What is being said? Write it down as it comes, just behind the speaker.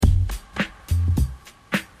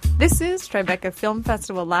This is Tribeca Film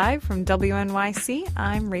Festival Live from WNYC.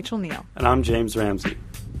 I'm Rachel Neal. And I'm James Ramsey.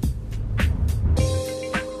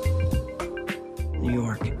 New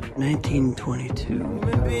York, 1922.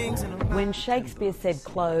 When Shakespeare said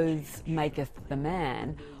clothes maketh the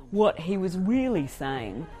man, what he was really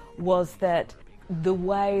saying was that the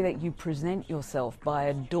way that you present yourself by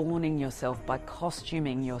adorning yourself, by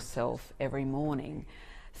costuming yourself every morning,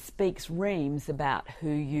 speaks reams about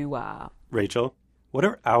who you are. Rachel, what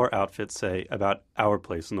do our outfits say about our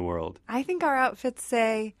place in the world? I think our outfits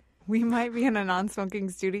say we might be in a non-smoking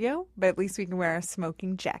studio, but at least we can wear our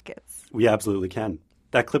smoking jackets. We absolutely can.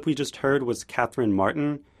 That clip we just heard was Catherine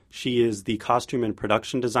Martin. She is the costume and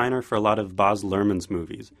production designer for a lot of Baz Luhrmann's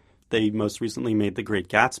movies. They most recently made The Great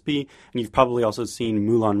Gatsby, and you've probably also seen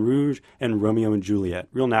Moulin Rouge and Romeo and Juliet.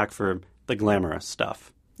 Real knack for the glamorous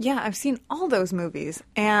stuff. Yeah, I've seen all those movies,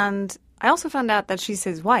 and I also found out that she's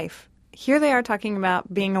his wife. Here they are talking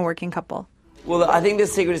about being a working couple. Well, I think the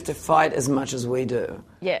secret is to fight as much as we do.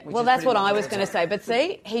 Yeah, well, that's what I was going to say. But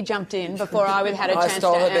see, he jumped in before I had a chance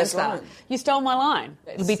stole to her best answer. line. You stole my line.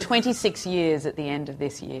 It'll be 26 years at the end of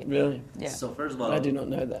this year. Really? Yeah. So first of all, I do not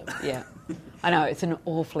know that. Yeah. I know, it's an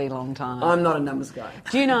awfully long time. I'm not a numbers guy.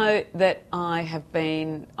 Do you know that I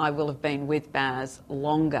will have been with Baz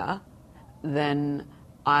longer than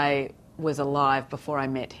I was alive before I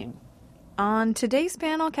met him? On today's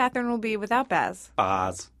panel, Catherine will be without Baz.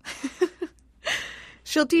 Baz.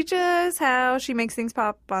 She'll teach us how she makes things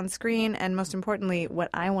pop on screen, and most importantly, what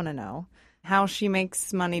I want to know, how she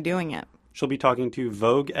makes money doing it. She'll be talking to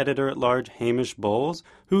Vogue editor-at-large Hamish Bowles,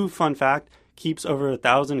 who, fun fact, keeps over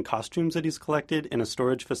 1,000 costumes that he's collected in a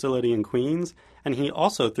storage facility in Queens, and he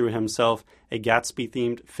also threw himself a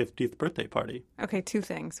Gatsby-themed 50th birthday party. Okay, two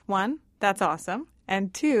things. One, that's awesome.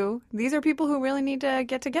 And two, these are people who really need to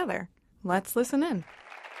get together. Let's listen in.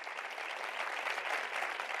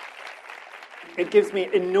 It gives me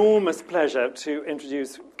enormous pleasure to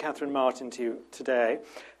introduce Catherine Martin to you today,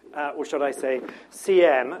 or should I say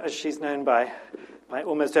CM, as she's known by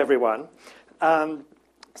almost everyone.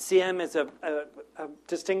 CM is a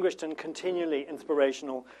distinguished and continually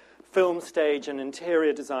inspirational film, stage and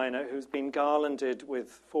interior designer who's been garlanded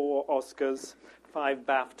with 4 Oscars, 5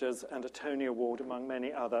 BAFTAs and a Tony Award, among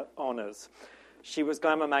many other honours. She was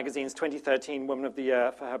Glamour magazine's 2013 Woman of the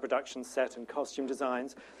Year for her production set and costume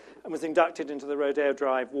designs, and was inducted into the Rodeo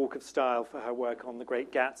Drive Walk of Style for her work on The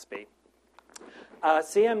Great Gatsby.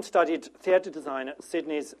 CM studied theatre design at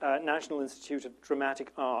Sydney's National Institute of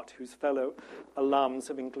Dramatic Art, whose fellow alums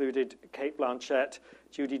have included Cate Blanchett,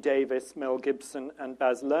 Judy Davis, Mel Gibson, and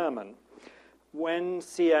Baz Luhrmann. When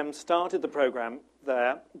CM started the programme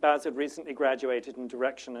there, Baz had recently graduated in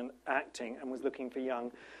direction and acting and was looking for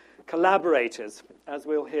young collaborators. As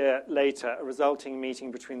we'll hear later, a resulting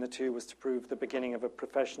meeting between the two was to prove the beginning of a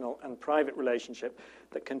professional and private relationship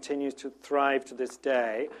that continues to thrive to this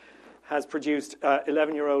day, has produced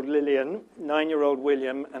 11-year-old Lillian, 9-year-old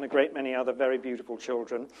William, and a great many other very beautiful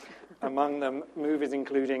children. Among them, movies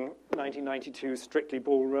including 1992's Strictly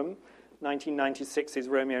Ballroom, 1996's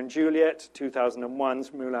Romeo and Juliet,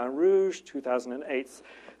 2001's Moulin Rouge, 2008's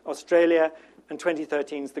Australia, and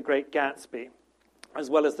 2013's The Great Gatsby, as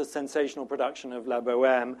well as the sensational production of La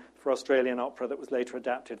Bohème for Australian opera that was later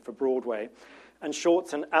adapted for Broadway, and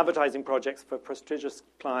shorts and advertising projects for prestigious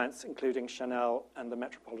clients, including Chanel and the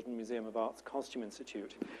Metropolitan Museum of Art's Costume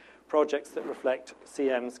Institute, projects that reflect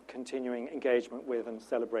CM's continuing engagement with and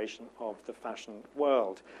celebration of the fashion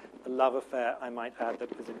world. A love affair, I might add,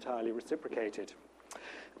 that is entirely reciprocated.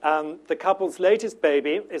 The couple's latest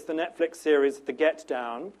baby is the Netflix series The Get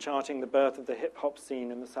Down, charting the birth of the hip-hop scene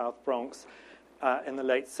in the South Bronx in the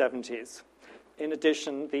late 70s. In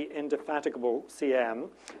addition, the indefatigable CM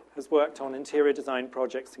has worked on interior design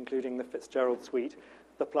projects including the Fitzgerald Suite,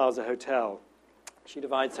 the Plaza Hotel. She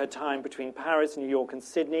divides her time between Paris, New York, and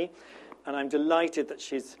Sydney, and I'm delighted that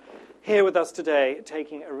she's here with us today,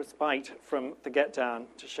 taking a respite from The Get Down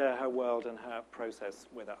to share her world and her process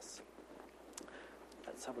with us.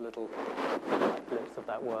 Let's have a little glimpse of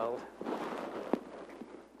that world.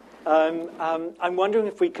 I'm wondering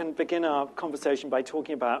if we can begin our conversation by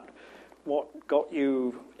talking about what got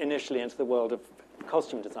you initially into the world of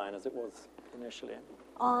costume design, as it was initially.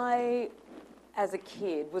 I, as a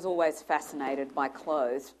kid, was always fascinated by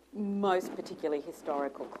clothes, most particularly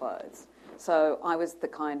historical clothes. So I was the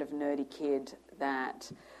kind of nerdy kid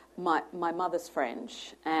that my mother's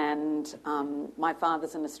French and my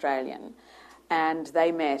father's an Australian, and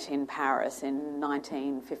they met in Paris in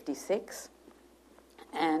 1956.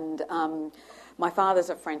 And my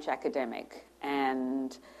father's a French academic,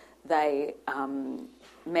 and they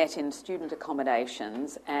met in student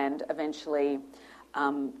accommodations, and eventually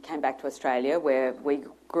came back to Australia, where we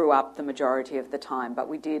grew up the majority of the time, but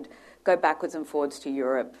we did go backwards and forwards to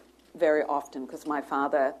Europe very often because my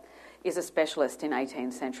father is a specialist in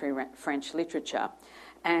 18th century French literature.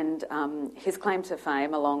 And his claim to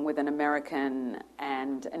fame, along with an American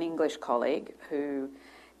and an English colleague who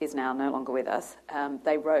is now no longer with us,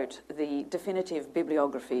 they wrote the definitive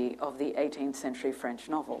bibliography of the 18th century French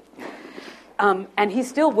novel. And he's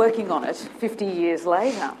still working on it 50 years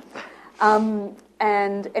later.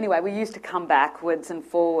 And anyway, we used to come backwards and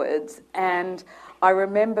forwards, and I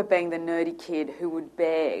remember being the nerdy kid who would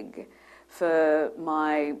beg for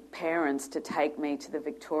my parents to take me to the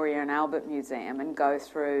Victoria and Albert Museum and go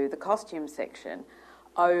through the costume section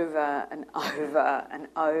over and over and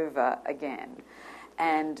over again.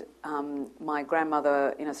 And my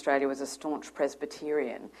grandmother in Australia was a staunch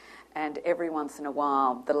Presbyterian, and every once in a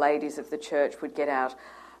while the ladies of the church would get out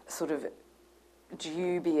sort of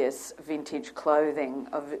dubious vintage clothing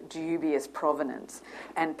of dubious provenance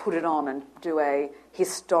and put it on and do a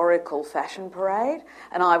historical fashion parade,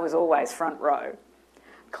 and I was always front row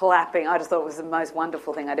clapping. I just thought it was the most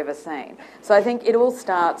wonderful thing I'd ever seen. So I think it all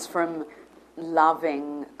starts from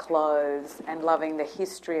loving clothes and loving the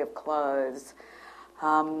history of clothes,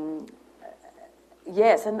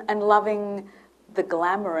 yes, and loving the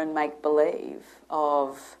glamour and make-believe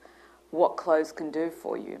of what clothes can do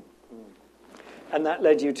for you. And that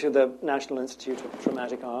led you to the National Institute of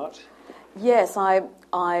Dramatic Art? Yes, I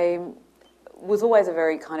was always a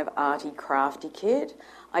very kind of arty, crafty kid.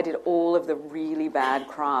 I did all of the really bad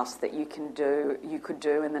crafts that you could do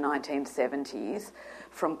in the 1970s,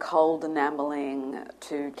 from cold enamelling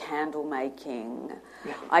to candle making.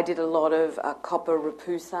 Yeah. I did a lot of copper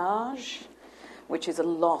repoussage, which is a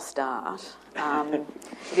lost art.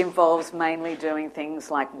 It involves mainly doing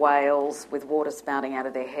things like whales with water spouting out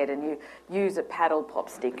of their head, and you use a paddle pop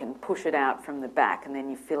stick and push it out from the back, and then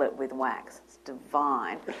you fill it with wax. It's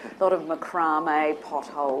divine. A lot of macrame pot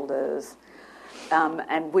holders,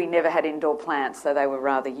 and we never had indoor plants, so they were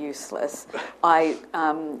rather useless.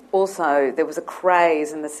 Also, there was a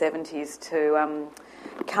craze in the 70s to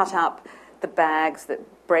cut up the bags that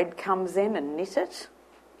bread comes in and knit it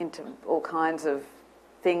into all kinds of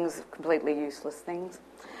things, completely useless things.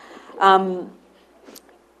 And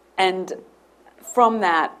from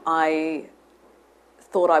that, I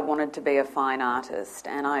thought I wanted to be a fine artist,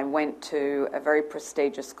 and I went to a very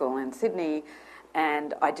prestigious school in Sydney,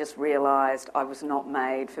 and I just realised I was not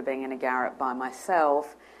made for being in a garret by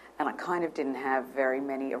myself, and I kind of didn't have very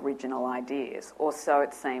many original ideas, or so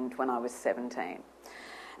it seemed when I was 17.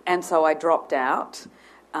 And so I dropped out.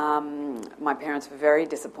 My parents were very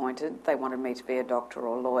disappointed. They wanted me to be a doctor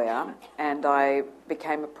or lawyer, and I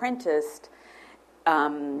became apprenticed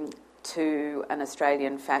to an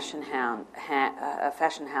Australian fashion house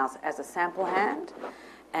as a sample hand,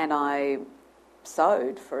 and I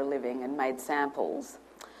sewed for a living and made samples.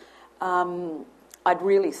 I'd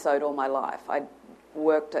really sewed all my life. I'd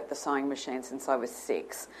worked at the sewing machine since I was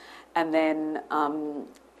 6, and then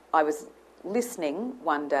I was listening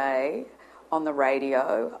one day on the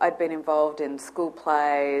radio. I'd been involved in school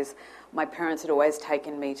plays. My parents had always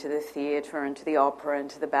taken me to the theatre and to the opera and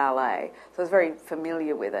to the ballet, so I was very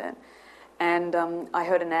familiar with it. And I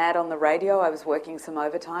heard an ad on the radio. I was working some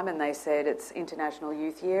overtime, and they said, it's International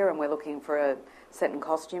Youth Year and we're looking for a set and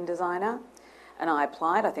costume designer. And I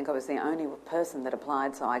applied. I think I was the only person that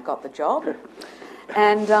applied, so I got the job.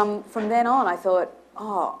 And from then on, I thought,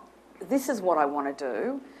 this is what I want to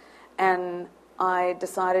do. And I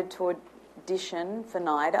decided to audition for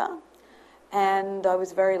NIDA, and I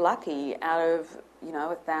was very lucky. Out of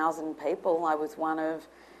 1,000 people, I was one of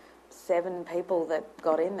 7 people that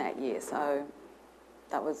got in that year, so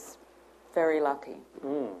that was very lucky.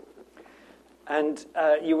 And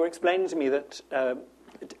you were explaining to me that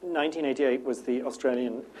 1988 was the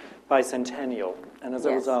Australian bicentennial, and as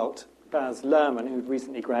a result, Baz Luhrmann, who'd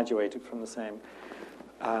recently graduated from the same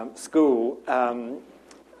school,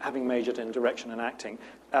 having majored in direction and acting,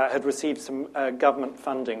 had received some government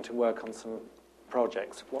funding to work on some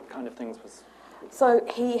projects. What kind of things was... So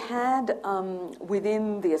he had,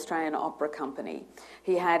 within the Australian Opera Company,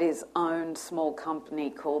 he had his own small company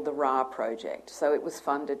called the Ra Project. So it was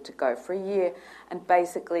funded to go for a year, and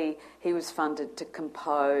basically he was funded to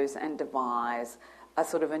compose and devise a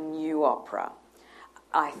sort of a new opera.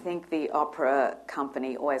 I think the opera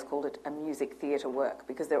company always called it a music theatre work,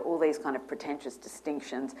 because there are all these kind of pretentious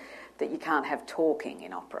distinctions that you can't have talking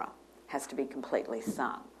in opera. It has to be completely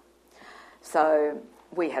sung. So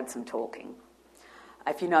we had some talking.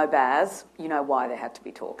 If you know Baz, you know why there had to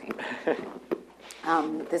be talking.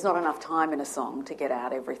 There's not enough time in a song to get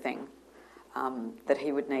out everything. that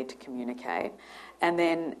he would need to communicate. And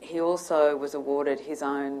then he also was awarded his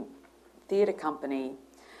own theatre company.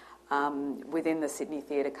 Within the Sydney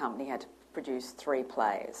Theatre Company, had to produce 3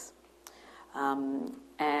 plays.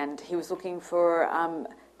 And he was looking for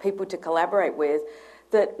people to collaborate with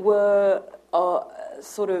that were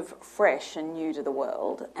sort of fresh and new to the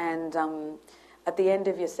world. And at the end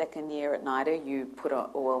of your second year at NIDA, you put on,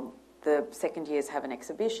 well, the second years have an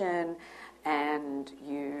exhibition, and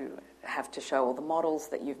you have to show all the models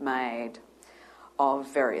that you've made of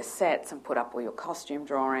various sets and put up all your costume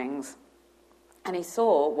drawings. And he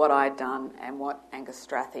saw what I'd done and what Angus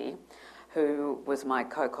Strathy, who was my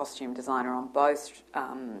co-costume designer on both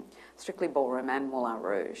Strictly Ballroom and Moulin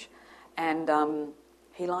Rouge, and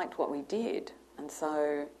he liked what we did. And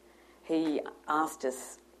so he asked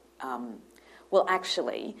us, well,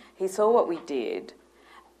 actually, he saw what we did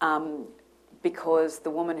because the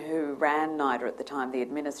woman who ran NIDA at the time, the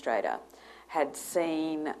administrator, had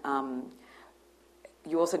seen...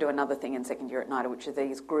 you also do another thing in second year at NIDA, which are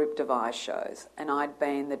these group devise shows. And I'd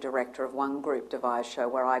been the director of one group devise show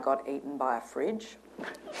where I got eaten by a fridge.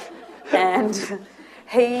 And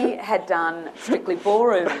he had done Strictly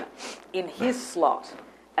Ballroom in his slot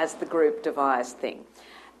as the group devise thing.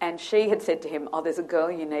 And she had said to him, "Oh, there's a girl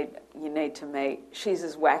you need to meet. She's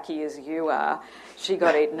as wacky as you are. She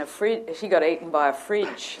got eaten by a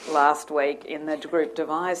fridge last week in the group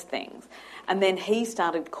devise things." And then he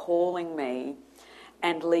started calling me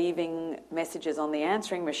and leaving messages on the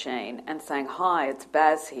answering machine and saying, "Hi, it's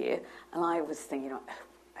Baz here." And I was thinking,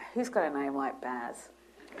 who's got a name like Baz?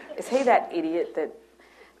 Is he that idiot that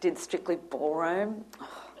did Strictly Ballroom?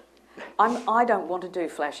 I don't want to do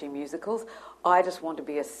flashy musicals. I just want to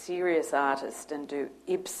be a serious artist and do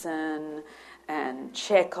Ibsen and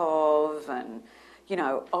Chekhov and,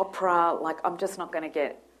 opera. Like, I'm just not going to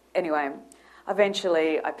get... Anyway,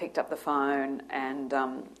 eventually I picked up the phone and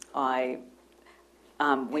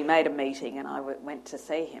we made a meeting and I went to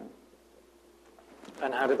see him.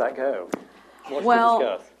 And how did that go? What did you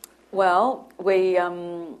discuss? Well,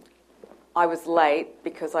 I was late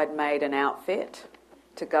because I'd made an outfit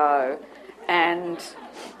to go, and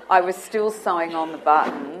I was still sewing on the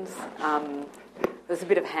buttons. There's a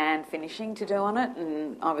bit of hand finishing to do on it,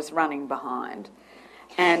 and I was running behind.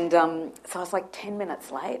 And so I was like 10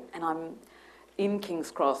 minutes late, and I'm in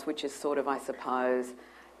King's Cross, which is sort of, I suppose...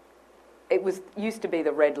 It used to be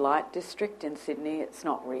the red light district in Sydney. It's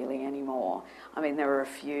not really anymore. I mean, there are a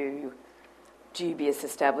few dubious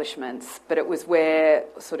establishments, but it was where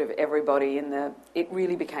sort of everybody it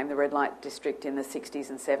really became the red light district in the 60s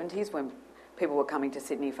and 70s when people were coming to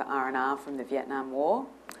Sydney for R&R from the Vietnam War.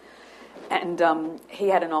 And he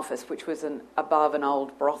had an office which was above an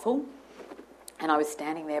old brothel, and I was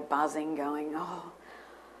standing there buzzing, going, "Oh,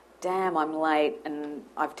 damn, I'm late and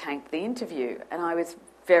I've tanked the interview." And I was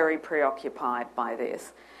very preoccupied by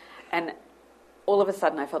this. And all of a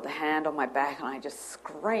sudden I felt a hand on my back and I just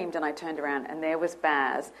screamed, and I turned around and there was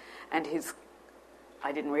Baz and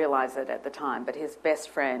I didn't realise it at the time, but his best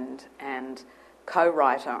friend and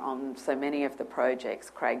co-writer on so many of the projects,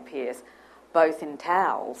 Craig Pearce, both in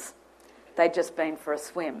towels. They'd just been for a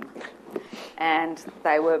swim. And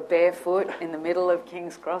they were barefoot in the middle of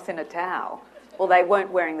King's Cross in a towel. Well, they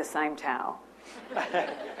weren't wearing the same towel.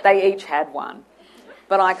 They each had one.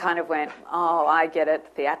 But I kind of went, "Oh, I get it,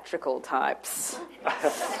 theatrical types."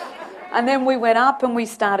 And then we went up and we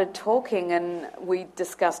started talking, and we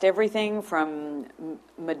discussed everything from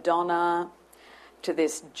Madonna to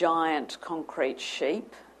this giant concrete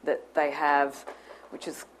sheep that they have, which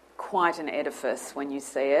is quite an edifice when you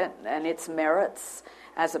see it, and its merits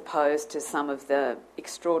as opposed to some of the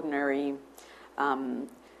extraordinary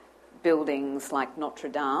buildings like Notre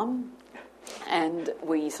Dame. And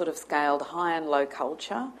we sort of scaled high and low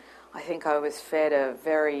culture. I think I was fed a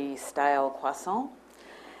very stale croissant.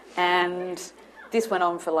 And this went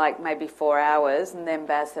on for like maybe 4 hours, and then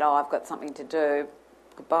Baz said, "Oh, I've got something to do.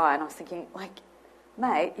 Goodbye." And I was thinking,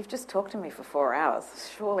 mate, you've just talked to me for 4 hours.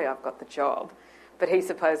 Surely I've got the job. But he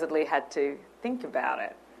supposedly had to think about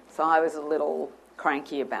it. So I was a little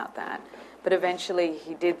cranky about that. But eventually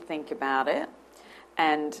he did think about it.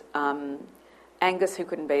 And Angus, who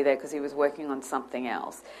couldn't be there because he was working on something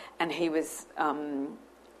else, and he was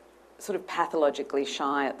sort of pathologically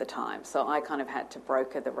shy at the time, so I kind of had to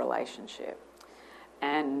broker the relationship.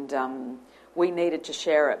 And we needed to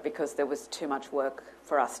share it because there was too much work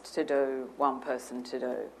for us to do, one person to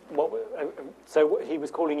do. So he was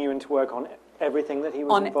calling you in to work on everything that he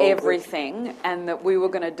was involved with? On everything, and that we were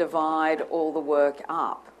going to divide all the work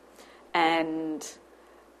up. And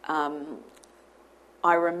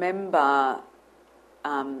I remember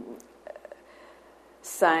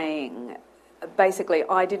saying basically,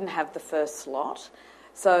 I didn't have the first slot.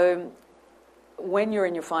 So when you're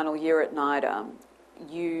in your final year at NIDA,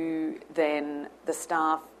 the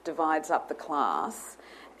staff divides up the class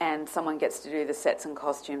and someone gets to do the sets and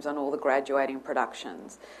costumes on all the graduating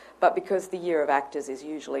productions. But because the year of actors is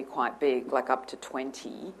usually quite big, like up to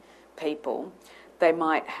 20 people, they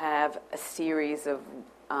might have a series of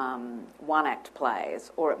one-act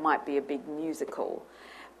plays, or it might be a big musical.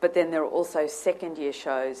 But then there are also second-year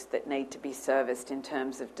shows that need to be serviced in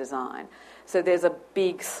terms of design. So there's a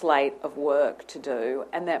big slate of work to do,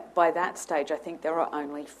 and that by that stage I think there are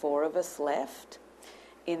only 4 of us left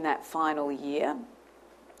in that final year.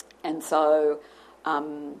 And so,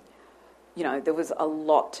 there was a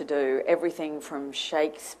lot to do. Everything from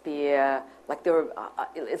Shakespeare,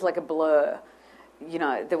 it's like a blur.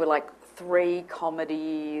 There were like 3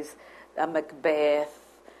 comedies, a Macbeth.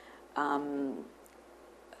 I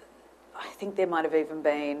think there might have even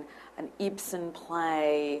been an Ibsen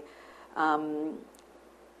play. And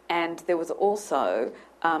there was also,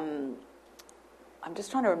 I'm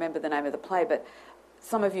just trying to remember the name of the play, but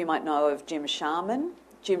some of you might know of Jim Sharman.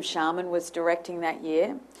 Jim Sharman was directing that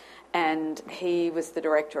year, and he was the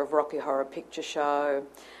director of Rocky Horror Picture Show,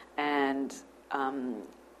 and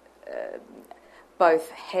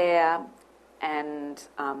both Hair and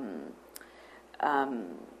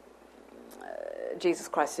Jesus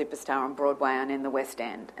Christ Superstar on Broadway and in the West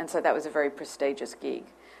End. And so that was a very prestigious gig.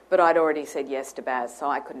 But I'd already said yes to Baz, so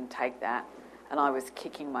I couldn't take that. And I was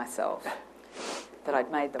kicking myself that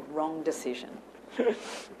I'd made the wrong decision.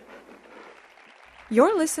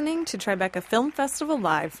 You're listening to Tribeca Film Festival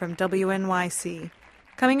Live from WNYC.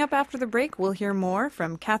 Coming up after the break, we'll hear more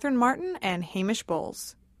from Catherine Martin and Hamish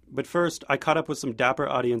Bowles. But first, I caught up with some dapper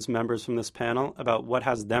audience members from this panel about what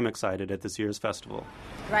has them excited at this year's festival.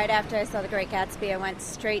 Right after I saw The Great Gatsby, I went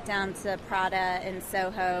straight down to Prada in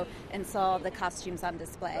Soho and saw the costumes on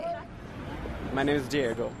display. My name is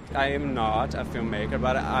Diego. I am not a filmmaker,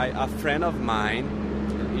 but a friend of mine,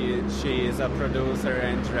 she is a producer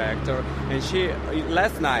and director, and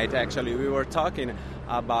last night actually we were talking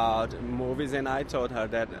about movies, and I told her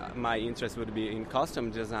that my interest would be in costume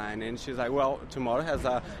design, and she's like, well, tomorrow has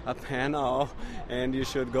a panel and you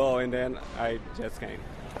should go, and then I just came.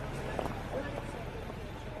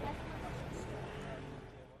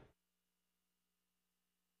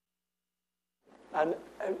 And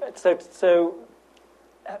so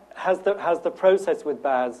has the process with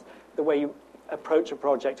Baz, the way you approach a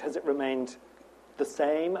project, has it remained the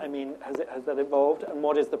same? I mean, has that evolved? And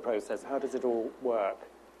what is the process? How does it all work?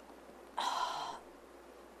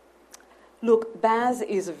 Look, Baz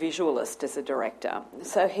is a visualist as a director,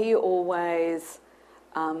 so he always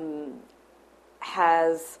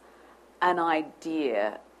has an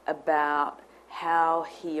idea about how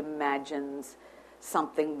he imagines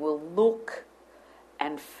something will look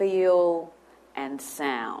and feel and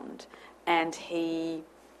sound. And he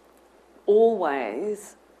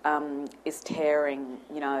always is tearing,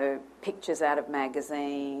 pictures out of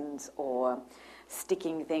magazines or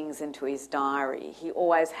sticking things into his diary. He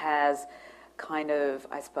always has kind of,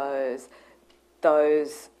 I suppose,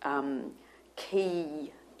 those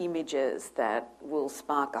key images that will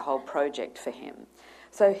spark a whole project for him.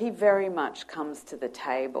 So he very much comes to the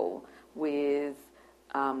table with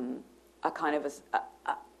a kind of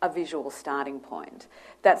a visual starting point.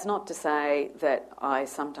 That's not to say that I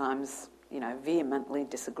sometimes, vehemently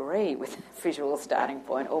disagree with a visual starting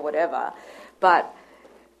point or whatever, but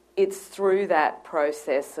it's through that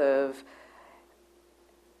process of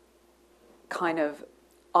kind of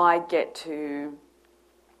I get to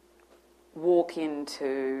walk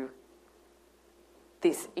into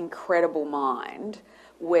this incredible mind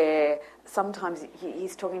where sometimes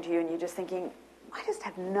he's talking to you and you're just thinking, I just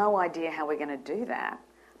have no idea how we're going to do that.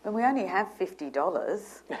 But we only have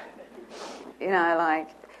 $50,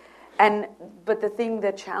 but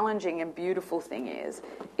the challenging and beautiful thing is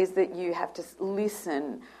that you have to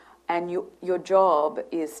listen, and your job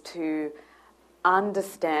is to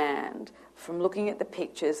understand from looking at the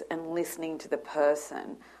pictures and listening to the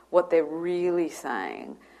person what they're really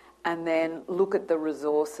saying, and then look at the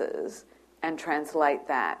resources and translate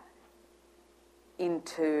that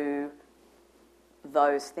into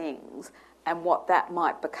those things. And what that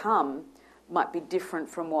might become might be different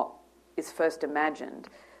from what is first imagined,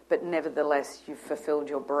 but nevertheless you've fulfilled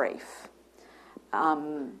your brief.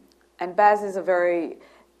 And Baz is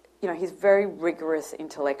he's very rigorous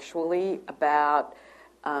intellectually about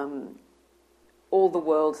all the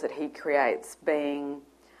worlds that he creates being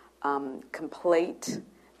complete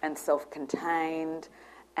and self-contained,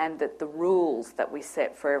 and that the rules that we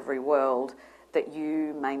set for every world, that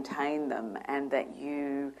you maintain them and that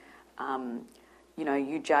you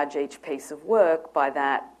you judge each piece of work by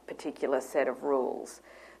that particular set of rules.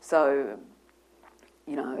 So,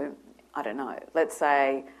 I don't know, let's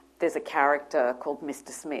say there's a character called Mr.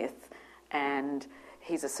 Smith and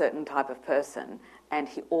he's a certain type of person and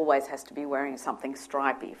he always has to be wearing something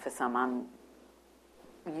stripy for some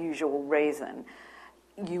unusual reason.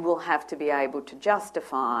 You will have to be able to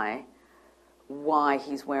justify why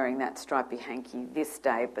he's wearing that stripy hanky this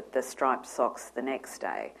day but the striped socks the next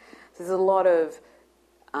day. So there's a lot of...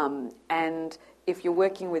 and if you're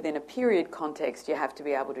working within a period context, you have to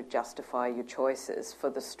be able to justify your choices for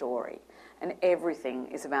the story. And everything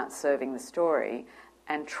is about serving the story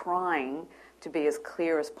and trying to be as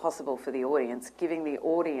clear as possible for the audience, giving the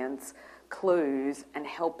audience clues and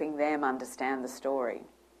helping them understand the story.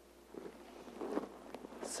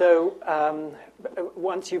 So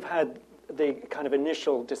once you've had the kind of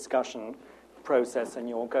initial discussion process and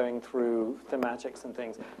you're going through thematics and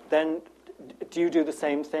things, then do you do the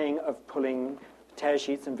same thing of pulling tear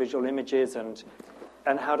sheets and visual images and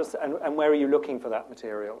where are you looking for that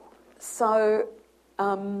material? So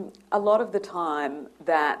a lot of the time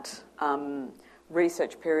that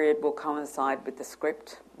research period will coincide with the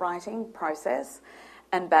script writing process,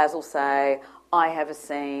 and Baz will say, I have a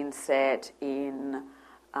scene set in,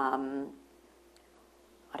 in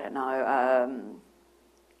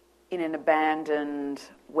an abandoned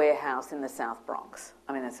warehouse in the South Bronx.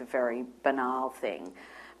 I mean, that's a very banal thing.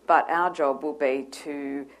 But our job will be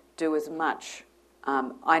to do as much,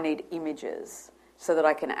 I need images so that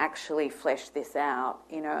I can actually flesh this out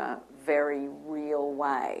in a very real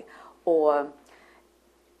way. Or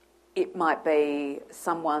it might be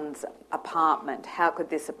someone's apartment. How could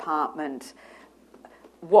this apartment...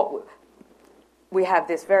 We have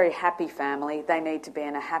this very happy family. They need to be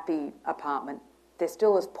in a happy apartment. They're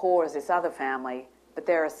still as poor as this other family, but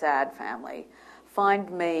they're a sad family.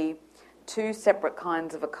 Find me 2 separate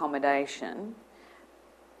kinds of accommodation,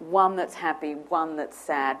 one that's happy, one that's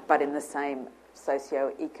sad, but in the same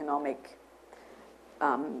socio-economic,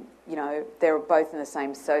 they're both in the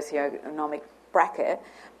same socio-economic bracket,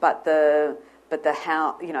 but the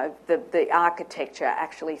architecture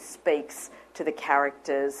actually speaks to the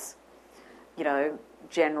characters,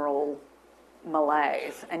 general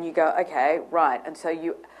malaise, and you go, okay, right, and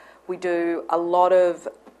so we do a lot of.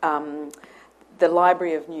 The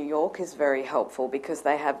Library of New York is very helpful because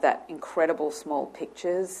they have that incredible small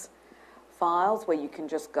pictures files where you can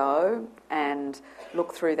just go and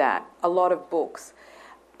look through that. A lot of books,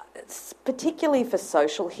 particularly for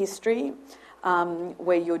social history,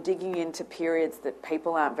 where you're digging into periods that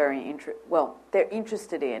people aren't very they're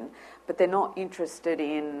interested in, but they're not interested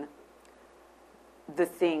in the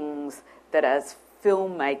things that as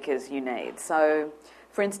filmmakers you need. So,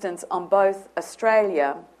 for instance, on both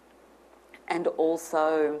Australia and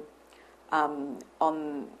also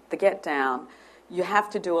on The Get Down, you have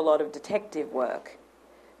to do a lot of detective work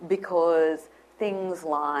because things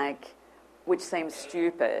like, which seems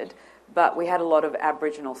stupid, but we had a lot of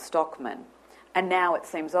Aboriginal stockmen. And now it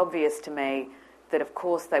seems obvious to me that, of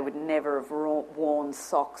course, they would never have worn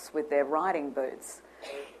socks with their riding boots.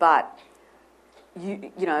 But,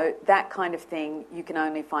 that kind of thing you can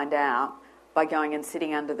only find out by going and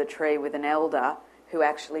sitting under the tree with an elder who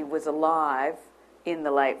actually was alive in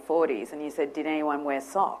the late 40s. And you said, did anyone wear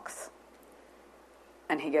socks?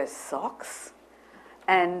 And he goes, socks?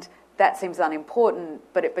 And that seems unimportant,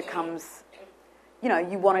 but it becomes,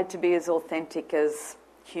 you want it to be as authentic as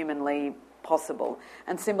humanly possible.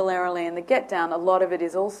 And similarly in The Get Down, a lot of it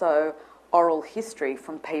is also oral history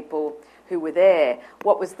from people who were there.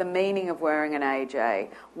 What was the meaning of wearing an AJ?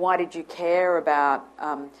 Why did you care about...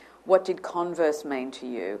 what did Converse mean to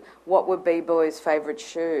you? What were B-Boy's favourite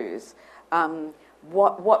shoes?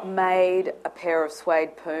 What made a pair of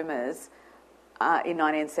suede Pumas in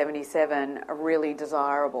 1977 really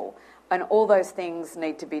desirable? And all those things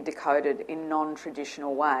need to be decoded in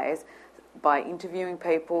non-traditional ways by interviewing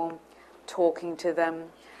people, talking to them,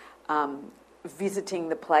 visiting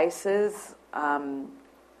the places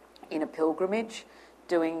in a pilgrimage,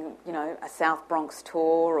 doing, a South Bronx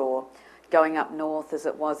tour or going up north as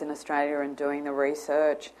it was in Australia and doing the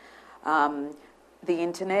research. The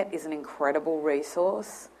internet is an incredible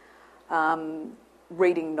resource.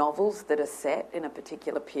 Reading novels that are set in a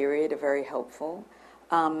particular period are very helpful.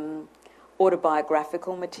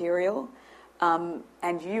 Autobiographical material.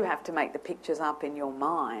 And you have to make the pictures up in your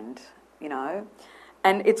mind,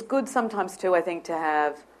 And it's good sometimes too, I think, to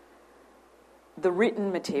have the written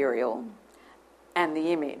material and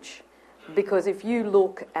the image. Because if you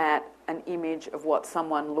look at an image of what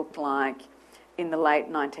someone looked like in the late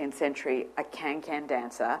 19th century, a can-can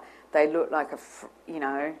dancer, they look like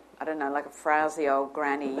I don't know, like a frowsy old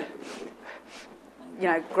granny,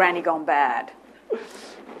 granny gone bad.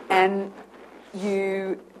 And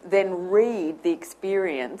you then read the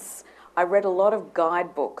experience. I read a lot of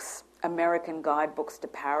guidebooks, American guidebooks to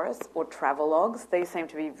Paris or travelogues. These seem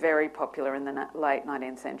to be very popular in the late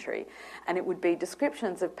 19th century. And it would be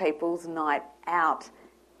descriptions of people's night out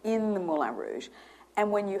in the Moulin Rouge.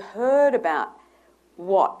 And when you heard about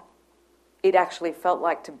what it actually felt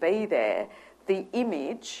like to be there, the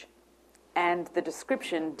image and the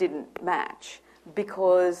description didn't match,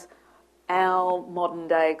 because our modern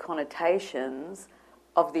day connotations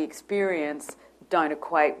of the experience don't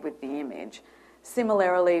equate with the image.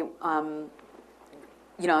 Similarly,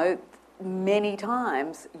 many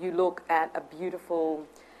times you look at a beautiful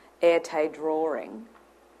Erte drawing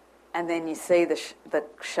and then you see the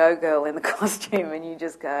showgirl in the costume and you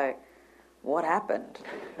just go, what happened?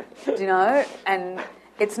 And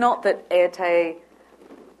it's not that Erte's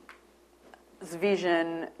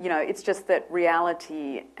vision, it's just that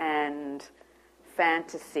reality and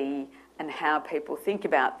fantasy and how people think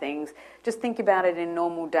about things, just think about it in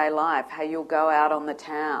normal day life, how you'll go out on the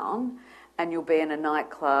town and you'll be in a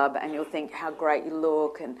nightclub and you'll think how great you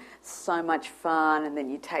look and so much fun, and then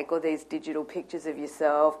you take all these digital pictures of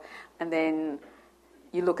yourself and then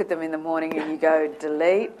you look at them in the morning and you go,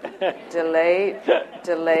 delete, delete,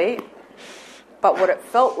 delete. But what it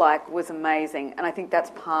felt like was amazing, and I think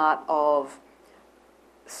that's part of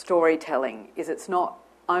storytelling, is it's not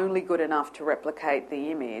only good enough to replicate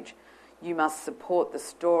the image, you must support the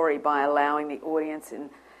story by allowing the audience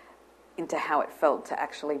into how it felt to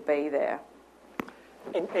actually be there.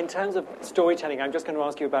 In terms of storytelling, I'm just going to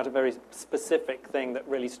ask you about a very specific thing that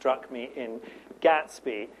really struck me in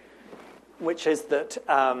Gatsby, which is that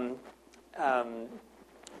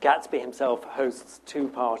Gatsby himself hosts two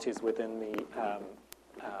parties within the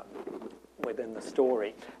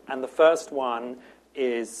story, and the first one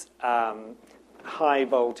is high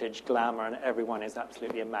voltage glamour, and everyone is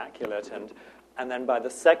absolutely immaculate, and then by the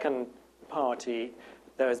second party,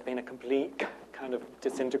 there has been a complete kind of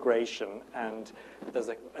disintegration, and there's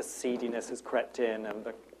a seediness has crept in, and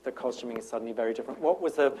the costuming is suddenly very different. What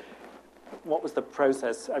was the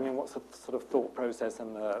process? I mean, what's the sort of thought process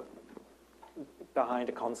and behind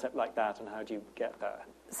a concept like that, and how do you get there?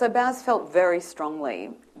 So Baz felt very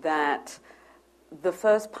strongly that the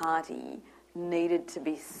first party needed to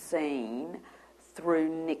be seen through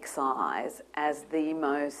Nick's eyes as the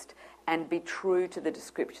most, and be true to the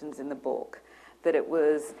descriptions in the book, that it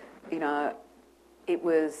was, it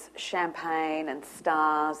was champagne and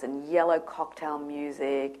stars and yellow cocktail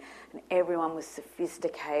music, and everyone was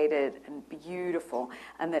sophisticated and beautiful,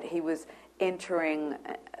 and that he was entering,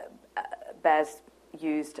 Baz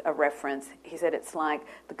used a reference, he said it's like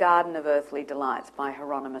the Garden of Earthly Delights by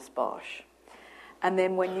Hieronymus Bosch. And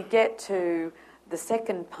then when you get to the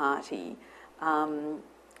second party,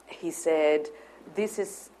 he said,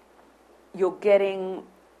 you're getting,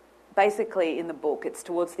 basically in the book, it's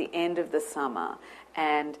towards the end of the summer,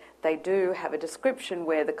 and they do have a description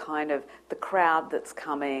where the crowd that's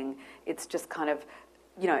coming, it's just kind of,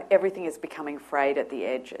 everything is becoming frayed at the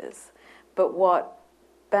edges. But what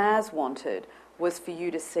Baz wanted was for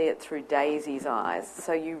you to see it through Daisy's eyes,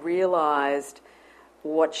 so you realised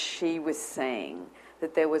what she was seeing,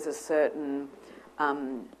 that there was a certain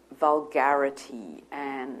vulgarity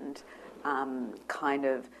and kind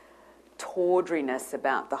of tawdriness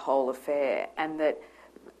about the whole affair, and that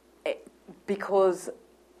because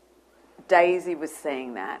Daisy was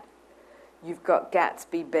seeing that, you've got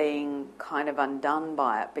Gatsby being kind of undone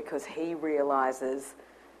by it, because he realises,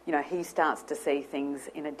 he starts to see things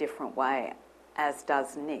in a different way, as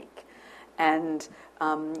does Nick. And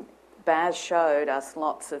Baz showed us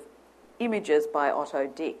lots of images by Otto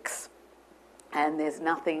Dix, and there's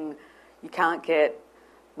nothing, you can't get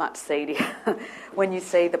much seedier. When you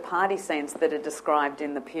see the party scenes that are described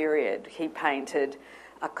in the period, he painted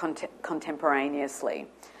contemporaneously.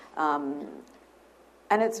 And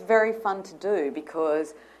it's very fun to do,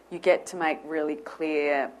 because you get to make really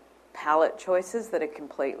clear palette choices that are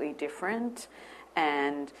completely different,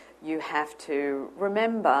 and you have to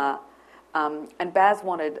remember, and Baz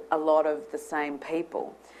wanted a lot of the same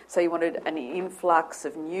people. So he wanted an influx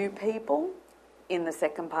of new people in the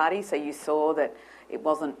second party, so you saw that it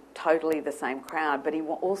wasn't totally the same crowd, but he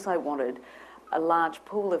also wanted a large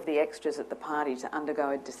pool of the extras at the party to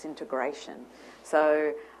undergo a disintegration.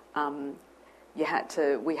 So we had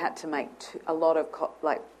to make a lot of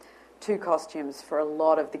two costumes for a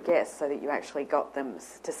lot of the guests, so that you actually got them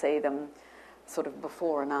to see them sort of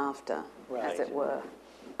before and after, as it were.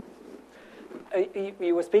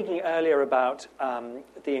 You were speaking earlier about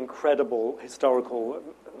the incredible historical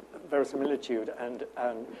verisimilitude and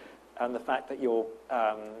the fact that you're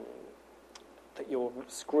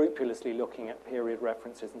scrupulously looking at period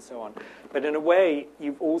references and so on. But in a way,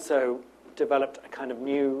 you've also developed a kind of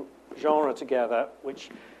new genre together, which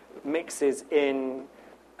mixes in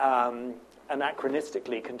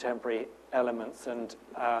anachronistically contemporary elements, and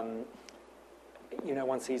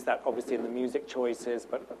one sees that obviously in the music choices,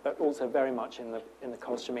 but also very much in the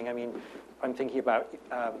costuming. I mean, I'm thinking about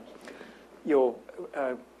your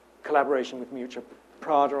collaboration with Miuccia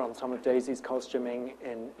Prada on some of Daisy's costuming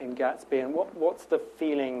in Gatsby, and what's the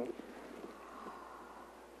feeling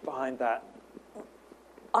behind that?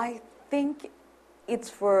 I think it's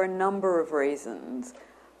for a number of reasons.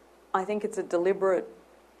 I think it's a deliberate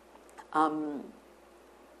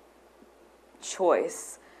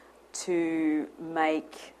choice to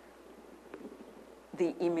make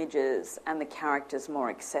the images and the characters more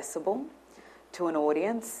accessible to an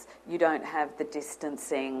audience. You don't have the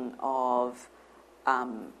distancing of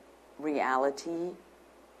reality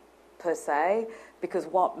per se, because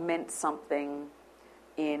what meant something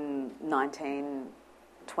in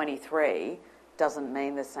 1923 doesn't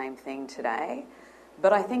mean the same thing today.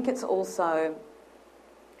 But I think it's also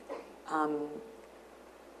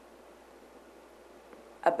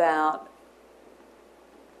about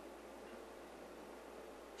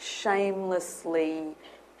shamelessly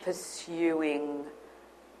pursuing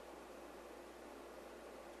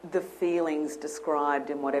the feelings described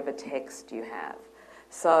in whatever text you have.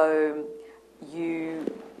 So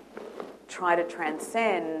you try to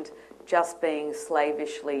transcend just being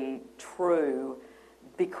slavishly true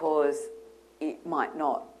because it might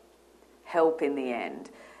not help in the end.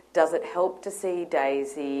 Does it help to see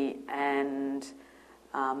Daisy and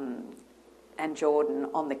Jordan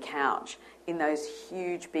on the couch in those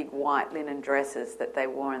huge big white linen dresses that they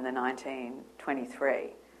wore in the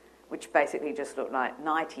 1923, which basically just look like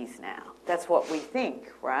nighties now? That's what we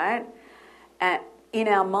think, right? And in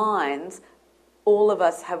our minds, all of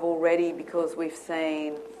us have already, because we've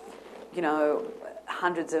seen,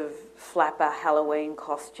 hundreds of flapper Halloween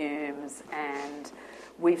costumes, and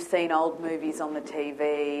we've seen old movies on the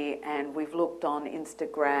TV, and we've looked on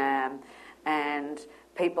Instagram, and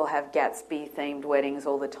people have Gatsby-themed weddings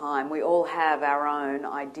all the time. We all have our own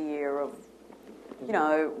idea of,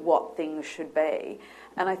 what things should be.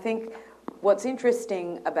 And I think what's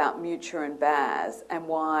interesting about Miuccia and Baz, and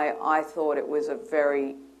why I thought it was a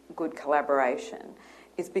very good collaboration,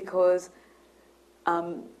 is because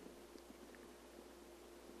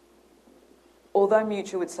although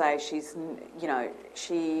Miuccia would say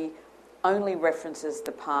she only references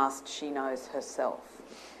the past she knows herself.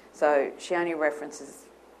 So she only references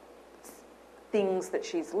things that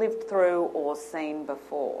she's lived through or seen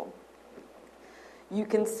before. You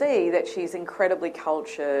can see that she's incredibly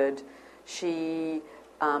cultured. She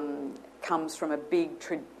comes from a big,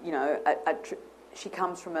 she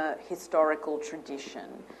comes from a historical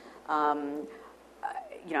tradition,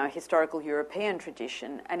 historical European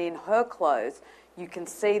tradition. And in her clothes, you can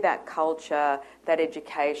see that culture, that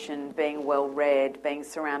education, being well-read, being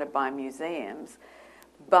surrounded by museums.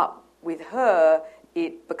 But with her,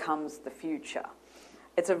 it becomes the future.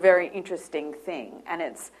 It's a very interesting thing, and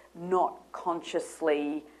it's not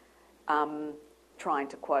consciously trying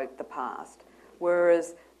to quote the past.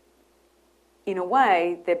 Whereas, in a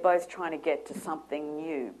way, they're both trying to get to something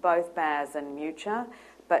new, both Baz and Miuccia,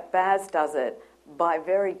 but Baz does it by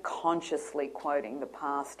very consciously quoting the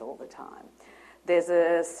past all the time. There's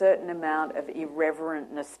a certain amount of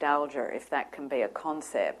irreverent nostalgia, if that can be a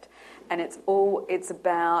concept, and it's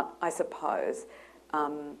about, I suppose,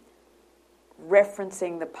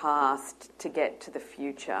 referencing the past to get to the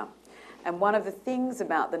future. And one of the things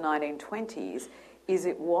about the 1920s is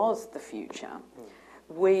it was the future.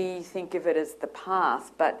 We think of it as the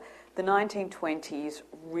past, but the 1920s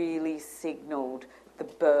really signalled the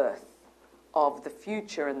birth of the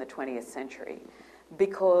future in the 20th century,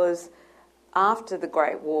 because after the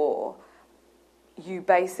Great War, you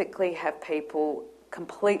basically have people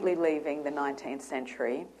completely leaving the 19th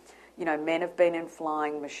century. Men have been in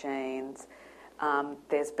flying machines.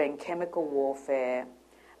 There's been chemical warfare.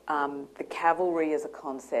 The cavalry as a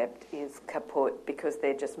concept is kaput because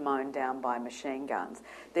they're just mown down by machine guns.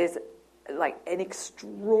 There's an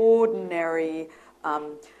extraordinary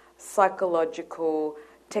psychological,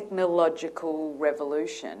 technological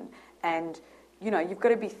revolution. And, you've got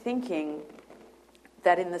to be thinking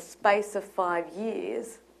that in the space of 5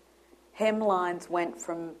 years, hemlines went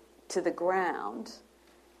from to the ground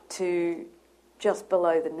to just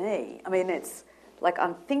below the knee. I mean, it's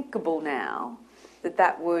unthinkable now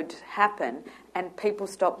that would happen, and people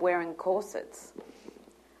stopped wearing corsets.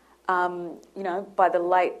 by the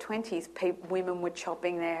late 20s, women were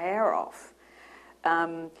chopping their hair off.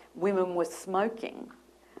 Women were smoking.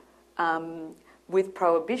 With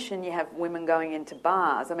prohibition, you have women going into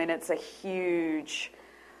bars. I mean, it's a huge...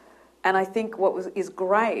 And I think what is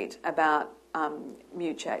great about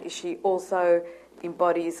Mucha is she also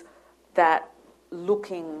embodies that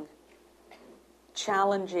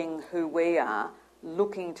challenging who we are,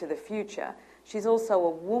 looking to the future. She's also a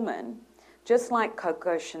woman, just like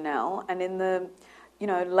Coco Chanel, and in the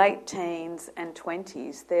late teens and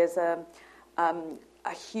 20s, there's a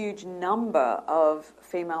huge number of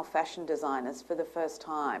female fashion designers for the first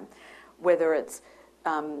time, whether it's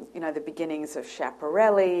the beginnings of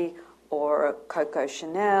Schiaparelli or Coco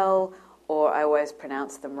Chanel, or I always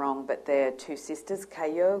pronounce them wrong, but they're two sisters,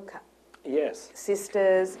 Caillou, yes,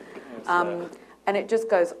 sisters, and it just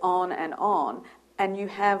goes on, and you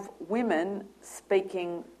have women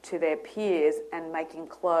speaking to their peers and making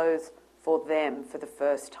clothes for them for the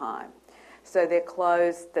first time. So they're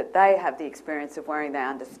clothes that they have the experience of wearing, they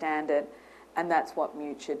understand it, and that's what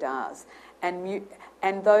Mucha does.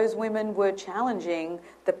 And those women were challenging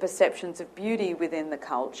the perceptions of beauty within the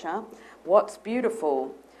culture. What's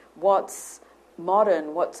beautiful? What's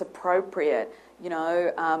modern? What's appropriate?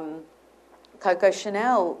 Coco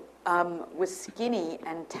Chanel was skinny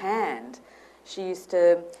and tanned. She used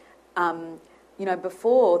to,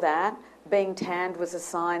 before that, being tanned was a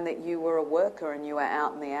sign that you were a worker and you were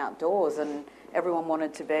out in the outdoors, and everyone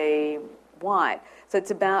wanted to be white. So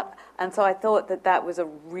it's about, and so I thought that was a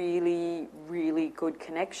really, really good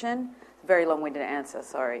connection. Very long-winded answer,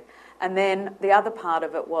 sorry. And then the other part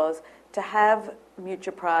of it was to have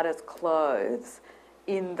Mucha Prada's clothes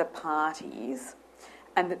in the parties,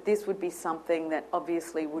 and that this would be something that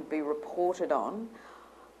obviously would be reported on.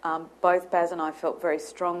 Both Baz and I felt very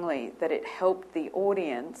strongly that it helped the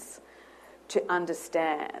audience to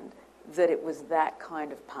understand that it was that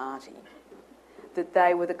kind of party, that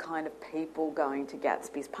they were the kind of people going to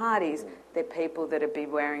Gatsby's parties. They're people that would be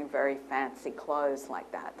wearing very fancy clothes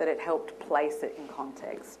like that it helped place it in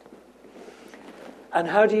context. And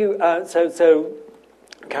how do you... So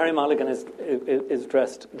Carrie Mulligan is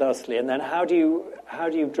dressed thusly, and then how do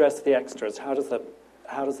you dress the extras? How does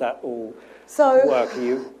that all work?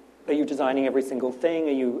 Are you designing every single thing?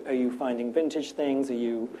 Are you finding vintage things?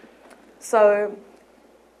 So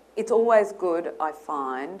it's always good, I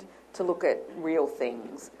find, to look at real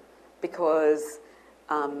things because,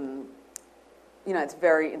 it's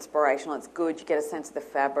very inspirational. It's good. You get a sense of the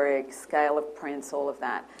fabric, scale of prints, all of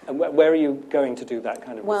that. And where are you going to do that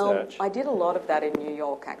kind of research? Well, I did a lot of that in New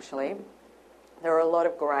York, actually. There are a lot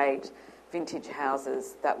of great vintage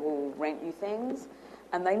houses that will rent you things,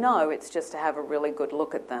 and they know it's just to have a really good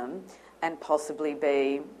look at them and possibly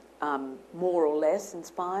be more or less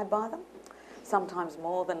inspired by them. Sometimes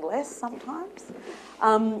more than less, sometimes.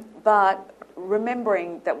 But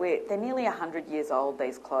remembering that they're nearly 100 years old,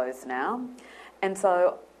 these clothes now. And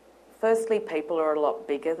so, firstly, people are a lot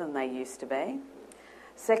bigger than they used to be.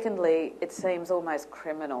 Secondly, it seems almost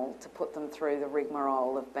criminal to put them through the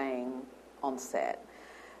rigmarole of being on set.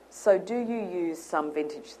 So do you use some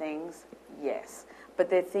vintage things? Yes. But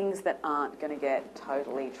they're things that aren't going to get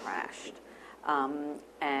totally trashed.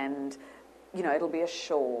 And it'll be a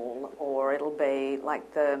shawl, or it'll be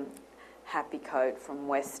like the happy coat from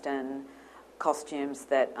Western costumes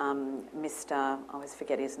that Mr. I always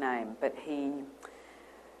forget his name, but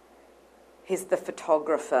he's the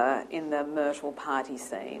photographer in the Myrtle party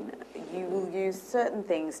scene. You will use certain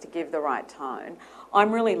things to give the right tone.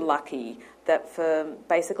 I'm really lucky that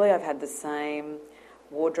basically I've had the same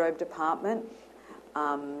wardrobe department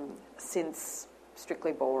since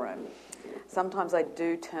Strictly Ballroom. Sometimes I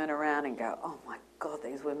do turn around and go, oh my God,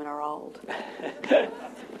 these women are old.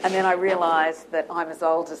 And then I realise that I'm as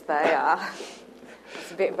old as they are.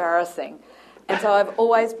 It's a bit embarrassing. And so I've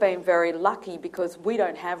always been very lucky because we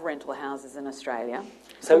don't have rental houses in Australia.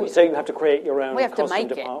 So you have to create your own costume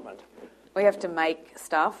department. We have to make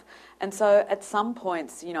stuff. And so at some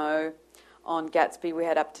points, on Gatsby we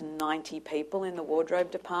had up to 90 people in the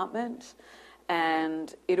wardrobe department.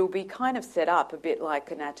 And it'll be kind of set up a bit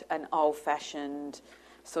like an old-fashioned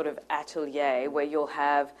sort of atelier where you'll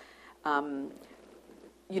have,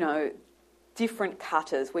 different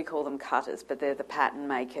cutters. We call them cutters, but they're the pattern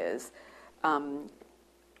makers.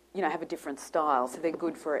 Have a different style, so they're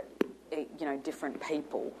good for, different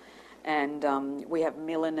people. And we have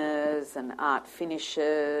milliners and art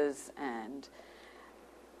finishers and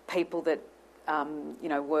people that,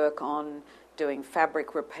 work on doing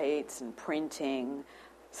fabric repeats and printing.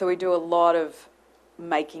 So we do a lot of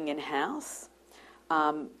making in-house.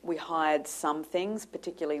 We hired some things,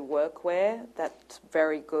 particularly workwear. That's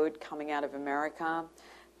very good coming out of America.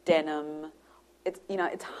 Denim.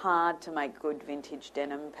 It's hard to make good vintage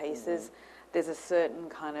denim pieces. Mm-hmm. There's a certain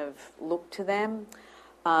kind of look to them.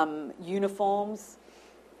 Uniforms,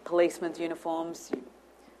 policemen's uniforms,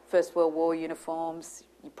 First World War uniforms.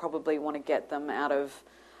 You probably want to get them out of...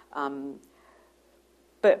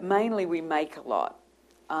 but mainly we make a lot.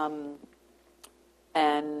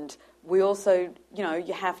 And we also,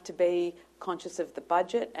 you have to be conscious of the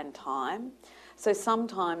budget and time. So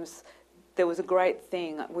sometimes there was a great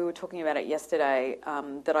thing, we were talking about it yesterday,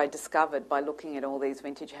 that I discovered by looking at all these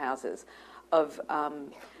vintage houses of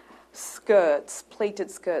skirts, pleated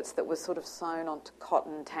skirts that were sort of sewn onto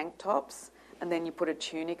cotton tank tops, and then you put a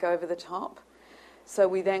tunic over the top. So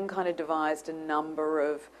we then kind of devised a number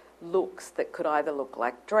of looks that could either look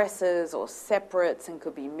like dresses or separates and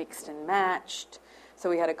could be mixed and matched. So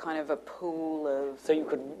we had a kind of a pool of... So you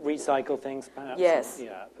could recycle things, perhaps? Yes.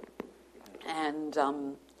 Yeah. And,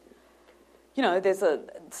 there's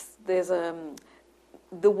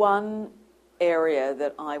the one area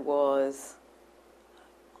that I was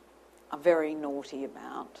very naughty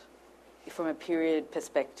about from a period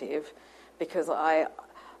perspective, because I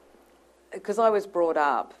was brought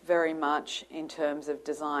up very much in terms of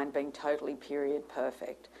design being totally period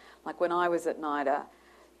perfect. Like when I was at NIDA,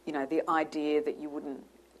 the idea that you wouldn't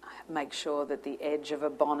make sure that the edge of a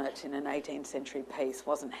bonnet in an 18th century piece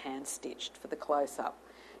wasn't hand-stitched for the close-up.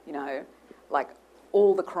 Like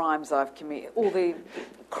all the crimes I've committed, all the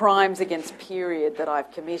crimes against period that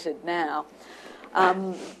I've committed now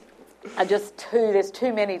are just there's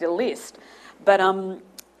too many to list. But,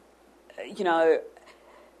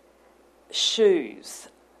 shoes,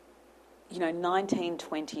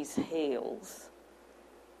 1920s heels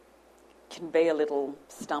can be a little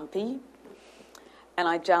stumpy, and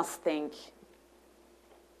I just think,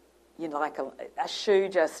 like a shoe,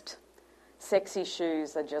 just sexy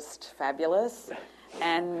shoes are just fabulous,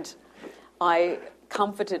 and I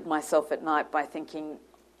comforted myself at night by thinking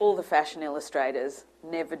all the fashion illustrators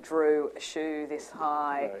never drew a shoe this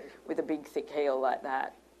high with a big thick heel like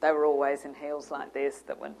that. They were always in heels like this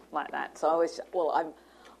that went like that. So I was,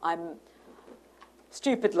 I'm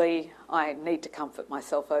stupidly, I need to comfort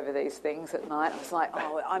myself over these things at night. I was like,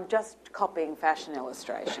 I'm just copying fashion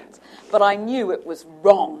illustrations. But I knew it was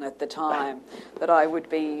wrong at the time, that I would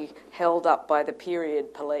be held up by the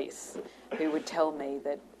period police who would tell me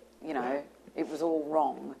that, it was all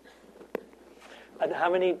wrong. And how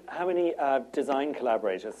many design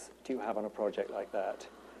collaborators do you have on a project like that?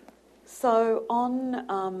 So on...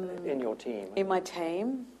 in your team? In my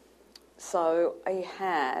team. So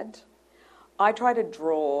I try to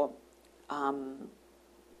draw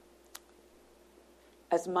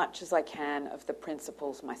as much as I can of the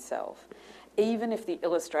principles myself, even if the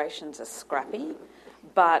illustrations are scrappy.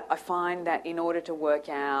 But I find that in order to work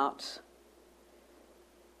out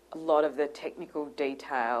a lot of the technical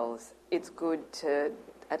details, it's good to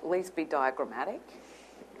at least be diagrammatic.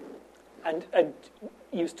 And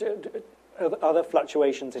are there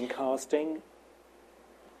fluctuations in casting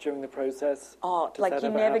during the process? Oh, like you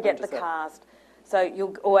never get the cast. So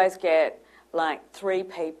you'll always get like 3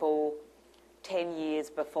 people 10 years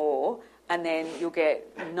before, and then you'll get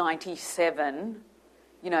 97,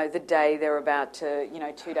 the day they're about to,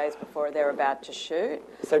 2 days before they're about to shoot.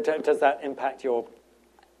 So does that impact your...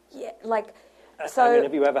 Yeah, like... So, I mean,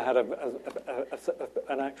 have you ever had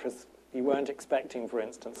an actress you weren't expecting, for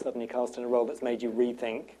instance, suddenly cast in a role that's made you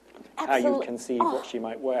rethink how you conceive what she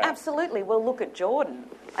might wear? Absolutely. Well, look at Jordan.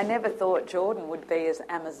 I never thought Jordan would be as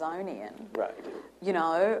Amazonian. Right.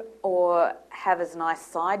 Or have as nice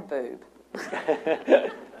side boob.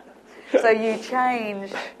 So you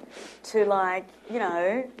change to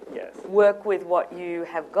yes. work with what you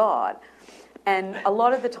have got. And a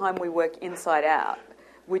lot of the time we work inside out,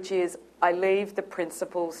 which is I leave the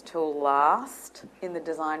principles till last in the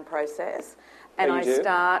design process, and I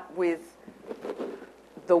start with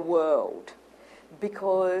the world,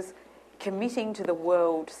 because committing to the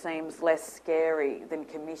world seems less scary than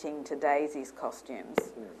committing to Daisy's costumes.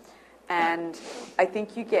 And I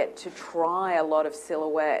think you get to try a lot of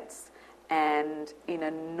silhouettes, and in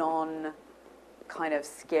a non kind of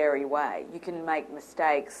scary way. You can make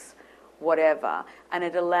mistakes, whatever, and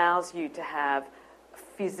it allows you to have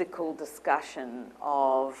physical discussion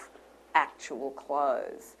of actual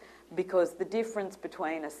clothes, because the difference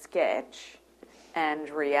between a sketch and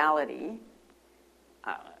reality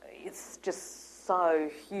it's just so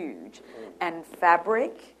huge. And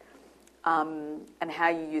fabric and how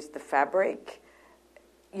you use the fabric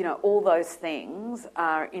all those things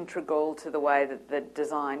are integral to the way that the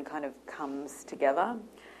design kind of comes together.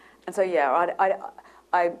 And so,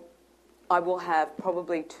 I will have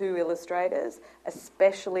probably 2 illustrators,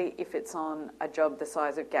 especially if it's on a job the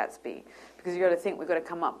size of Gatsby. Because you've got to think we've got to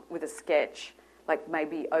come up with a sketch, like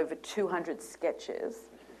maybe over 200 sketches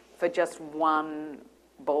for just one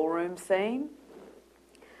ballroom scene.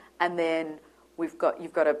 And then you've got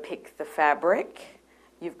to pick the fabric.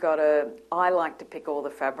 I like to pick all the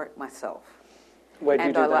fabric myself. Where do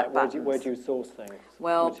you do that? Like Where do you source things?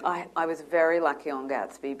 Well, I was very lucky on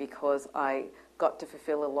Gatsby because I got to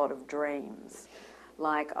fulfill a lot of dreams.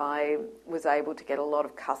 Like I was able to get a lot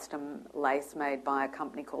of custom lace made by a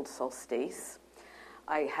company called Solstice.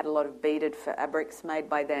 I had a lot of beaded fabrics made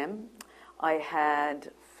by them. I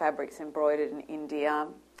had fabrics embroidered in India.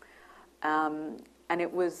 And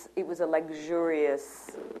it was a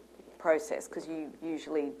luxurious process because you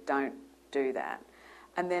usually don't do that.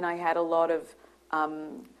 And then I had a lot of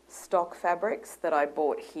stock fabrics that I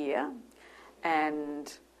bought here,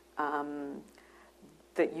 and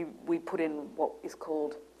we put in what is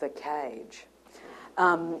called the cage,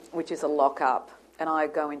 which is a lock-up. And I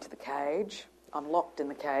go into the cage. I'm locked in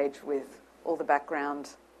the cage with all the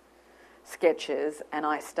background sketches, and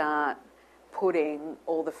I start putting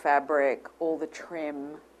all the fabric, all the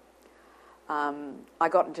trim. I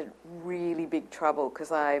got into really big trouble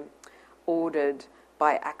because I ordered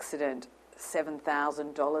by accident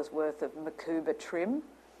 $7,000 worth of Makuba trim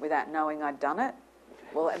without knowing I'd done it.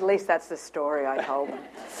 Well, at least that's the story I told them.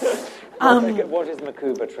 What is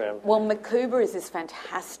Makuba trim? Well, Makuba is this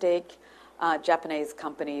fantastic Japanese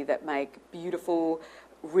company that make beautiful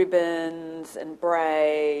ribbons and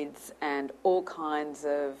braids and all kinds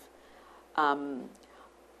of...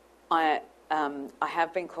 I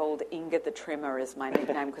have been called Inga the Trimmer as my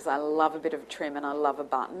nickname because I love a bit of trim and I love a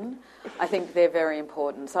button. I think they're very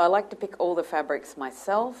important. So I like to pick all the fabrics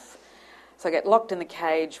myself. So I get locked in the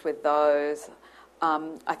cage with those.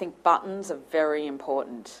 I think buttons are very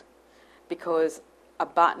important because a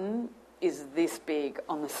button is this big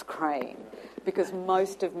on the screen because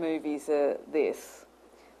most of movies are this.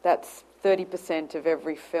 That's 30% of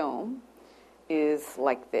every film is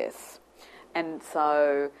like this. And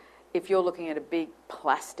so if you're looking at a big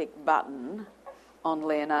plastic button on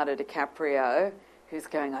Leonardo DiCaprio, who's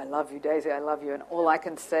going, I love you, Daisy, I love you, and all I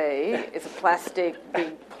can see is a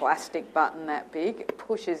big plastic button that big, it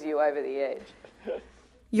pushes you over the edge.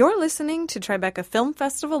 You're listening to Tribeca Film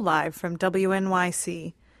Festival Live from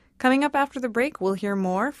WNYC. Coming up after the break, we'll hear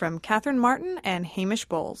more from Catherine Martin and Hamish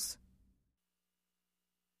Bowles.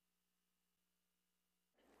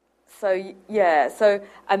 And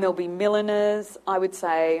there'll be milliners. I would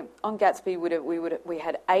say on Gatsby we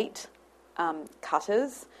had 8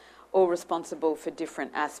 cutters, all responsible for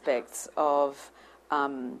different aspects of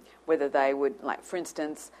whether they would, like for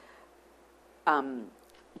instance,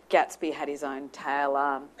 Gatsby had his own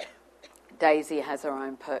tailor, Daisy has her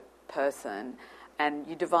own person, and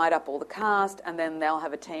you divide up all the cast, and then they'll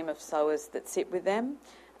have a team of sewers that sit with them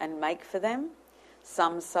and make for them.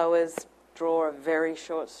 Some sewers draw a very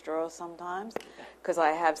short straw sometimes, because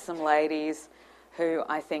I have some ladies who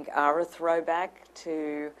I think are a throwback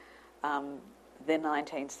to the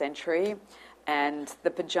 19th century, and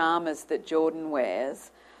the pyjamas that Jordan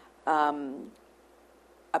wears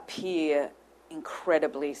appear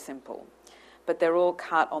incredibly simple, but they're all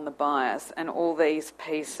cut on the bias, and all these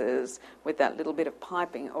pieces with that little bit of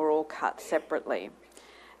piping are all cut separately.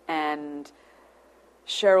 And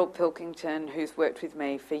Cheryl Pilkington, who's worked with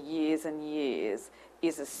me for years and years,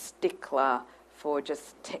 is a stickler for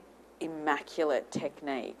just immaculate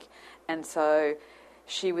technique. And so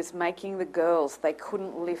she was making the girls, they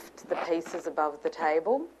couldn't lift the pieces above the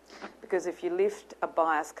table, because if you lift a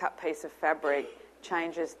bias cut piece of fabric, it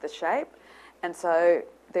changes the shape. And so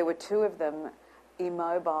there were 2 of them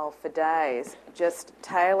immobile for days, just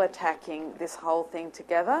tailor tacking this whole thing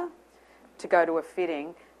together to go to a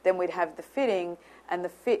fitting. Then we'd have the fitting, and the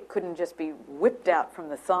fit couldn't just be whipped out from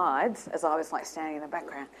the sides, as I was like standing in the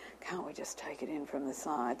background. Can't we just take it in from the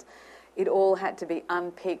sides? It all had to be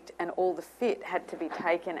unpicked, and all the fit had to be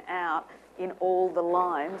taken out in all the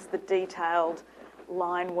lines, the detailed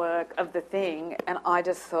line work of the thing. And I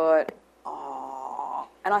just thought, oh.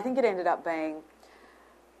 And I think it ended up being,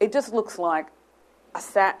 it just looks like a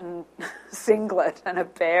satin singlet and a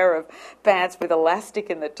pair of pants with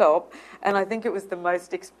elastic in the top. And I think it was the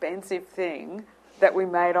most expensive thing that we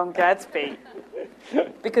made on Gatsby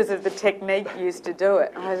because of the technique used to do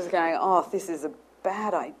it. And I was just going, oh, this is a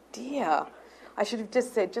bad idea. I should have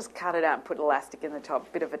just said, just cut it out and put elastic in the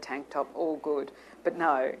top, bit of a tank top, all good. But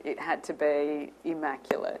no, it had to be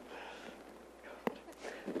immaculate.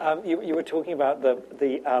 You were talking about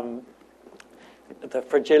the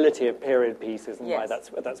fragility of period pieces and why Yes.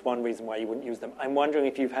 that's one reason why you wouldn't use them. I'm wondering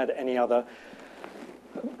if you've had any other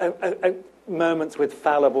moments with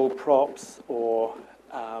fallible props or...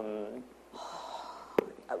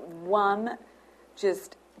 One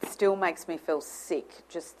just still makes me feel sick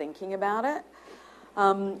just thinking about it.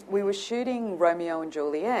 We were shooting Romeo and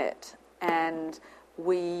Juliet, and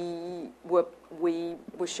we were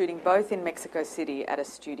shooting both in Mexico City at a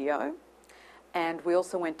studio, and we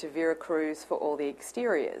also went to Veracruz for all the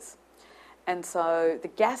exteriors. And so the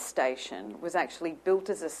gas station was actually built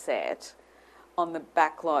as a set on the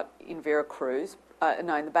back lot in Veracruz, in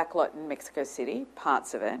the back lot in Mexico City,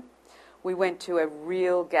 parts of it. We went to a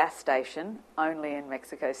real gas station, only in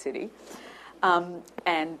Mexico City, and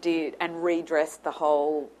redressed the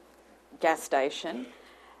whole gas station.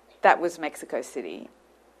 That was Mexico City.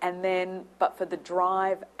 And then, but for the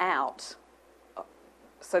drive out,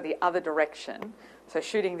 so the other direction, so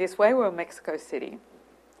shooting this way, we were Mexico City.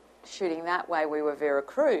 Shooting that way, we were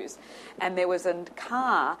Veracruz. And there was a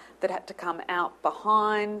car that had to come out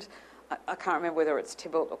behind, I can't remember whether it's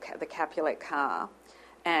Tybalt or the Capulet car,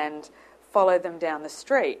 and follow them down the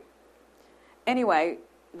street. Anyway,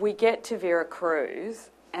 we get to Veracruz,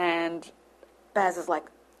 and Baz is like,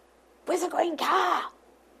 "Where's the green car?"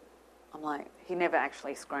 I'm like, he never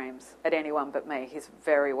actually screams at anyone but me. He's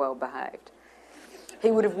very well behaved.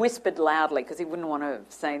 He would have whispered loudly because he wouldn't want to have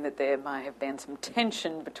seen that there may have been some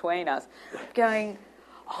tension between us. Going,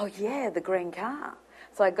 "Oh yeah, the green car."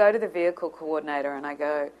 So I go to the vehicle coordinator and I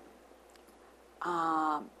go,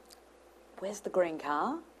 "Where's the green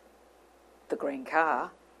car?" "The green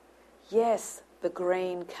car?" "Yes, the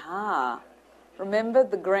green car. Remember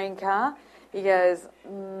the green car?" He goes,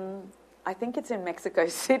 "I think it's in Mexico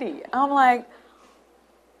City." I'm like,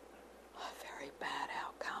 very bad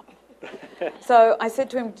outcome. So I said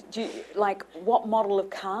to him, what model of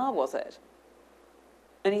car was it?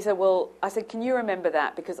 And he said, I said, "Can you remember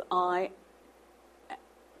that? Because I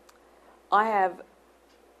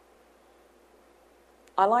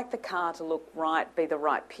like the car to look right, be the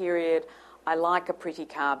right period. I like a pretty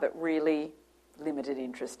car, but really limited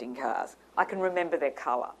interest in cars. I can remember their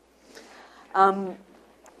colour."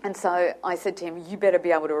 And so I said to him, "You better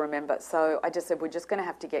be able to remember." So I just said, "We're just going to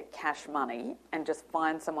have to get cash money and just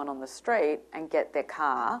find someone on the street and get their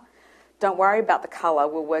car. Don't worry about the colour,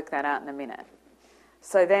 we'll work that out in a minute."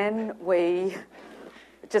 So then we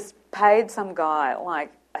just paid some guy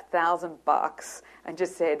like $1,000 and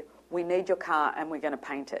just said, "We need your car and we're going to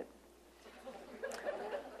paint it."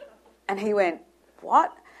 And he went,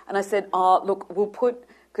 "What?" And I said, "Oh, look, we'll put..."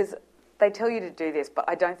 Because they tell you to do this, but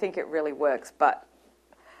I don't think it really works. But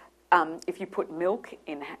if you put milk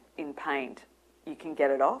in paint, you can get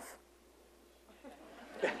it off.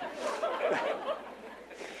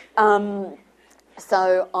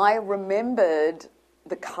 So I remembered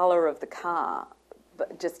the colour of the car,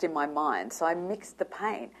 but just in my mind. So I mixed the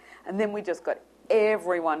paint, and then we just got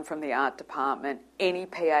everyone from the art department, any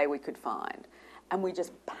PA we could find, and we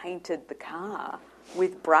just painted the car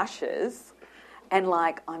with brushes. And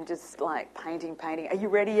I'm just painting. "Are you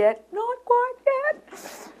ready yet?" "Not quite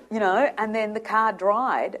yet." And then the car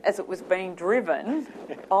dried as it was being driven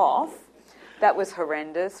off. That was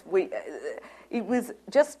horrendous. It was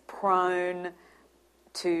just prone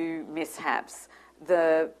to mishaps.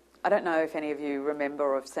 I don't know if any of you remember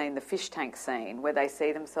or have seen the fish tank scene where they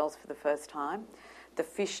see themselves for the first time. The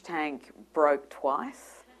fish tank broke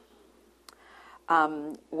twice.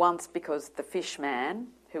 Once because the fish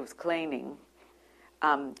man who was cleaning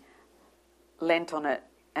leant on it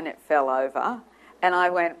and it fell over. And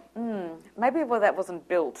I went, maybe that wasn't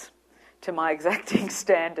built to my exacting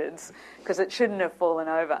standards because it shouldn't have fallen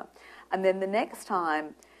over. And then the next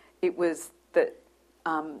time it was that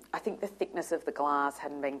I think the thickness of the glass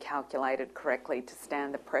hadn't been calculated correctly to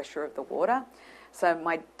stand the pressure of the water. So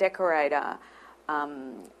my decorator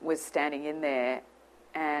was standing in there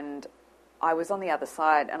and I was on the other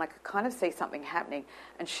side and I could kind of see something happening,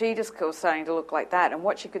 and she just was starting to look like that, and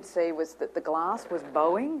what she could see was that the glass was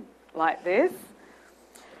bowing like this.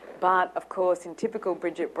 But of course, in typical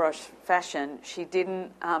Bridget Brosh fashion, she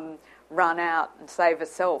didn't run out and save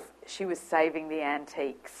herself. She was saving the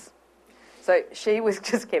antiques. So she was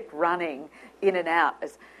just kept running in and out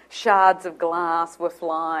as shards of glass were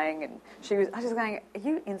flying, and I was just going, "Are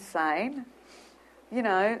you insane?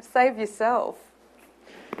 Save yourself."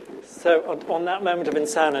 So on that moment of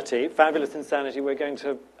insanity, fabulous insanity, we're going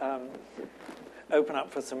to open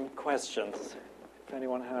up for some questions. If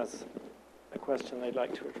anyone has a question they'd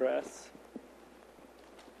like to address.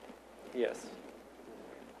 Yes.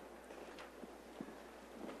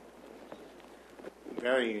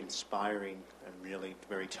 very inspiring. I'm really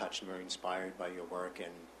very touched and very inspired by your work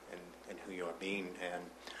and who you are being. And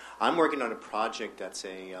I'm working on a project that's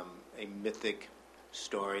a mythic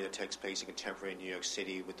story that takes place in contemporary New York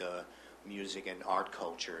City with the music and art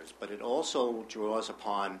cultures. But it also draws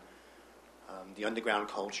upon the underground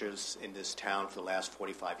cultures in this town for the last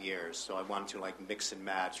 45 years. So I wanted to mix and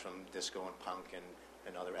match from disco and punk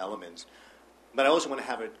and other elements. But I also want to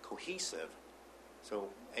have it cohesive. So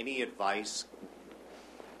any advice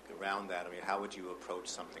around that? I mean, how would you approach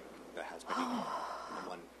something that has been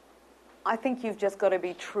one? I think you've just got to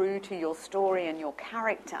be true to your story and your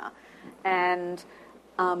character and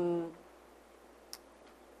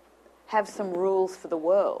have some rules for the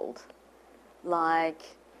world. Like,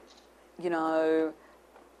 it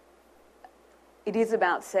is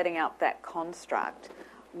about setting up that construct.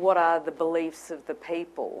 What are the beliefs of the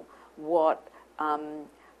people? What are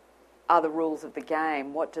the rules of the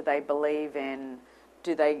game? What do they believe in?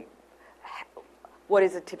 What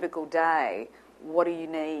is a typical day? What do you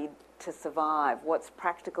need to survive? What's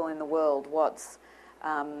practical in the world? What's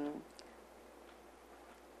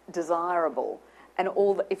desirable? And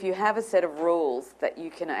if you have a set of rules that you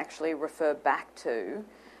can actually refer back to,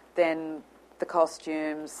 then the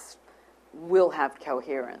costumes will have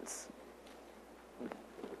coherence. Do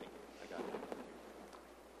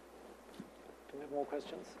we have more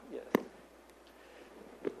questions? Yes.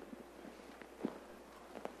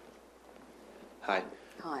 Hi.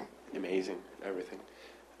 Hi. Amazing, everything.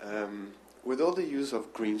 With all the use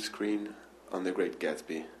of green screen on The Great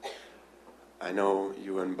Gatsby, I know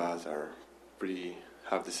you and Baz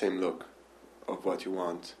have the same look of what you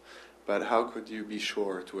want, but how could you be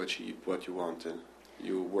sure to achieve what you wanted?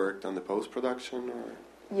 You worked on the post-production, or?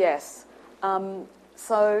 Yes.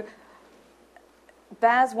 So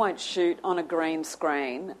Baz won't shoot on a green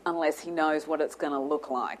screen unless he knows what it's going to look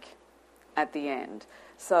like at the end.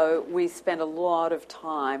 So we spend a lot of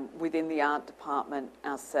time within the art department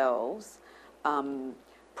ourselves,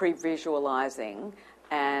 pre-visualising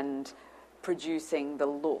and producing the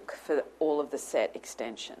look for all of the set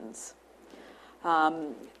extensions.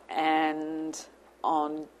 And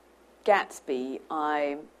on Gatsby,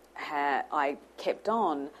 I kept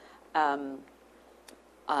on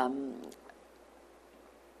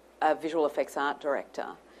a visual effects art director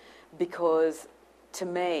because, to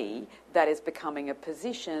me, that is becoming a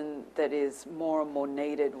position that is more and more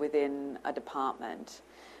needed within a department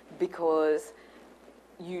because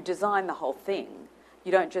you design the whole thing.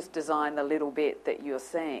 You don't just design the little bit that you're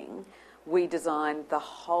seeing. We designed the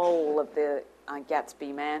whole of the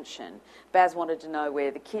Gatsby mansion. Baz wanted to know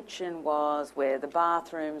where the kitchen was, where the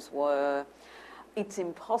bathrooms were. It's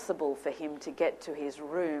impossible for him to get to his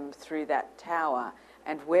room through that tower,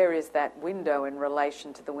 and where is that window in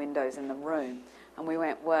relation to the windows in the room? And we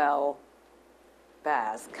went, well,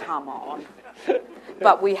 Baz, come on.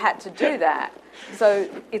 But we had to do that. So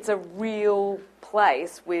it's a real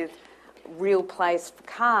place with real place for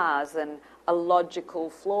cars and a logical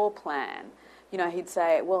floor plan. He'd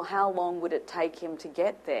say, well, how long would it take him to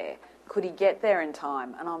get there? Could he get there in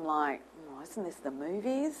time? And I'm like, oh, isn't this the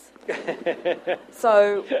movies?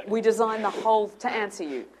 So we designed to answer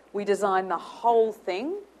you, we designed the whole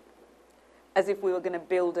thing as if we were going to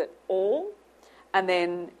build it all, and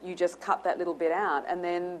then you just cut that little bit out, and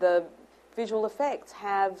then the visual effects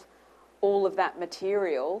have all of that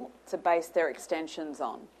material to base their extensions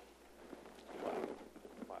on.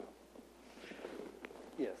 Wow.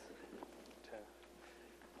 Yes.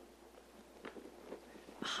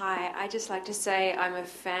 Hi, I'd just like to say I'm a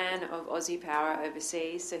fan of Aussie Power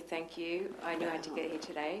overseas, so thank you. I knew I had to get here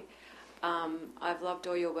today. I've loved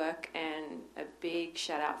all your work, and a big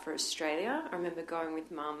shout out for Australia. I remember going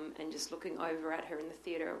with Mum and just looking over at her in the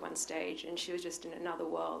theatre at one stage, and she was just in another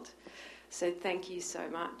world. So thank you so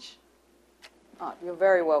much. Oh, you're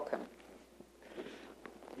very welcome.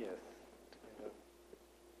 Yes.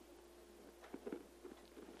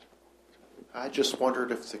 I just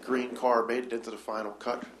wondered if the green car made it into the final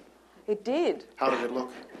cut. It did. How did it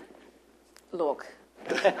look? Look.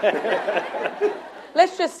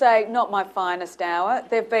 Let's just say, not my finest hour.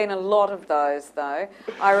 There have been a lot of those, though.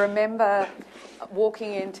 I remember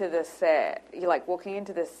walking into the set,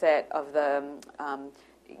 of the,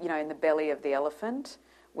 in the belly of the elephant,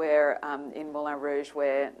 where in Moulin Rouge,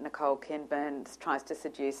 where Nicole Kidman tries to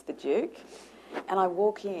seduce the Duke. And I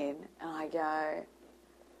walk in and I go,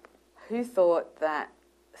 who thought that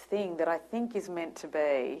thing that I think is meant to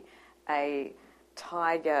be a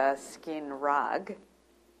tiger skin rug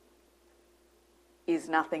is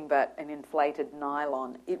nothing but an inflated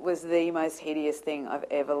nylon? It was the most hideous thing I've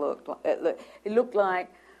ever looked like. It looked like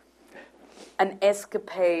an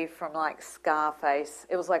escapee from like Scarface.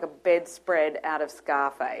 It was like a bedspread out of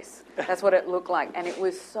Scarface. That's what it looked like. And it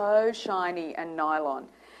was so shiny and nylon.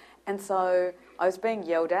 And so I was being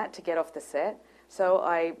yelled at to get off the set. So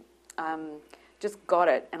I just got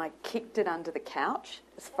it and I kicked it under the couch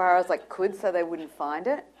as far as I could so they wouldn't find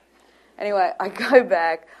it. Anyway, I go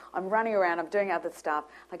back. I'm running around. I'm doing other stuff.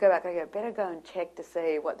 I go back. I go, better go and check to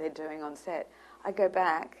see what they're doing on set. I go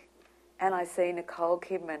back. And I see Nicole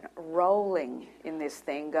Kidman rolling in this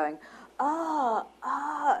thing going,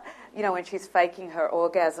 you know, when she's faking her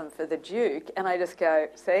orgasm for the Duke. And I just go,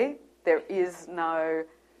 see, there is no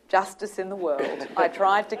justice in the world. I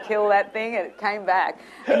tried to kill that thing and it came back.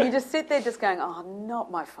 And you just sit there just going, oh,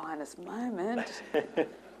 not my finest moment.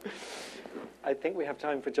 I think we have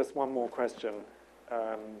time for just one more question.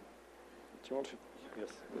 Do you want to? Yes.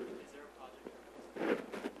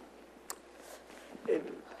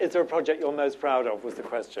 Is there a project you're most proud of, was the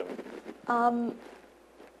question. I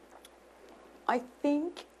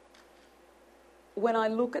think when I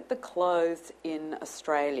look at the clothes in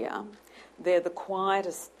Australia, they're the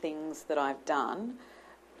quietest things that I've done,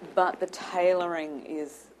 but the tailoring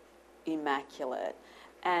is immaculate.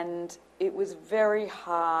 And it was very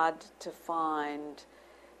hard to find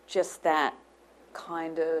just that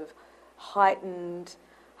kind of heightened,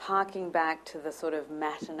 harking back to the sort of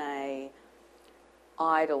matinee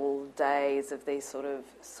idle days of these sort of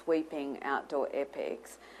sweeping outdoor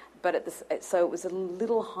epics. But so it was a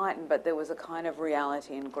little heightened, but there was a kind of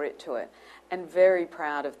reality and grit to it. And very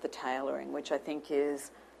proud of the tailoring, which I think is,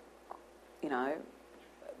 you know,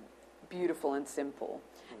 beautiful and simple.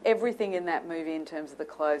 Everything in that movie in terms of the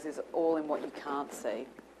clothes is all in what you can't see.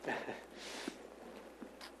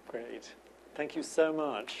 Great. Thank you so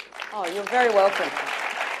much. Oh, you're very welcome.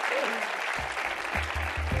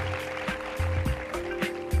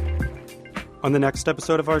 On the next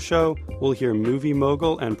episode of our show, we'll hear movie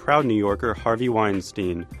mogul and proud New Yorker Harvey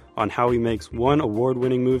Weinstein on how he makes one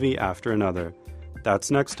award-winning movie after another.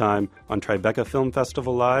 That's next time on Tribeca Film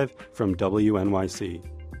Festival Live from WNYC.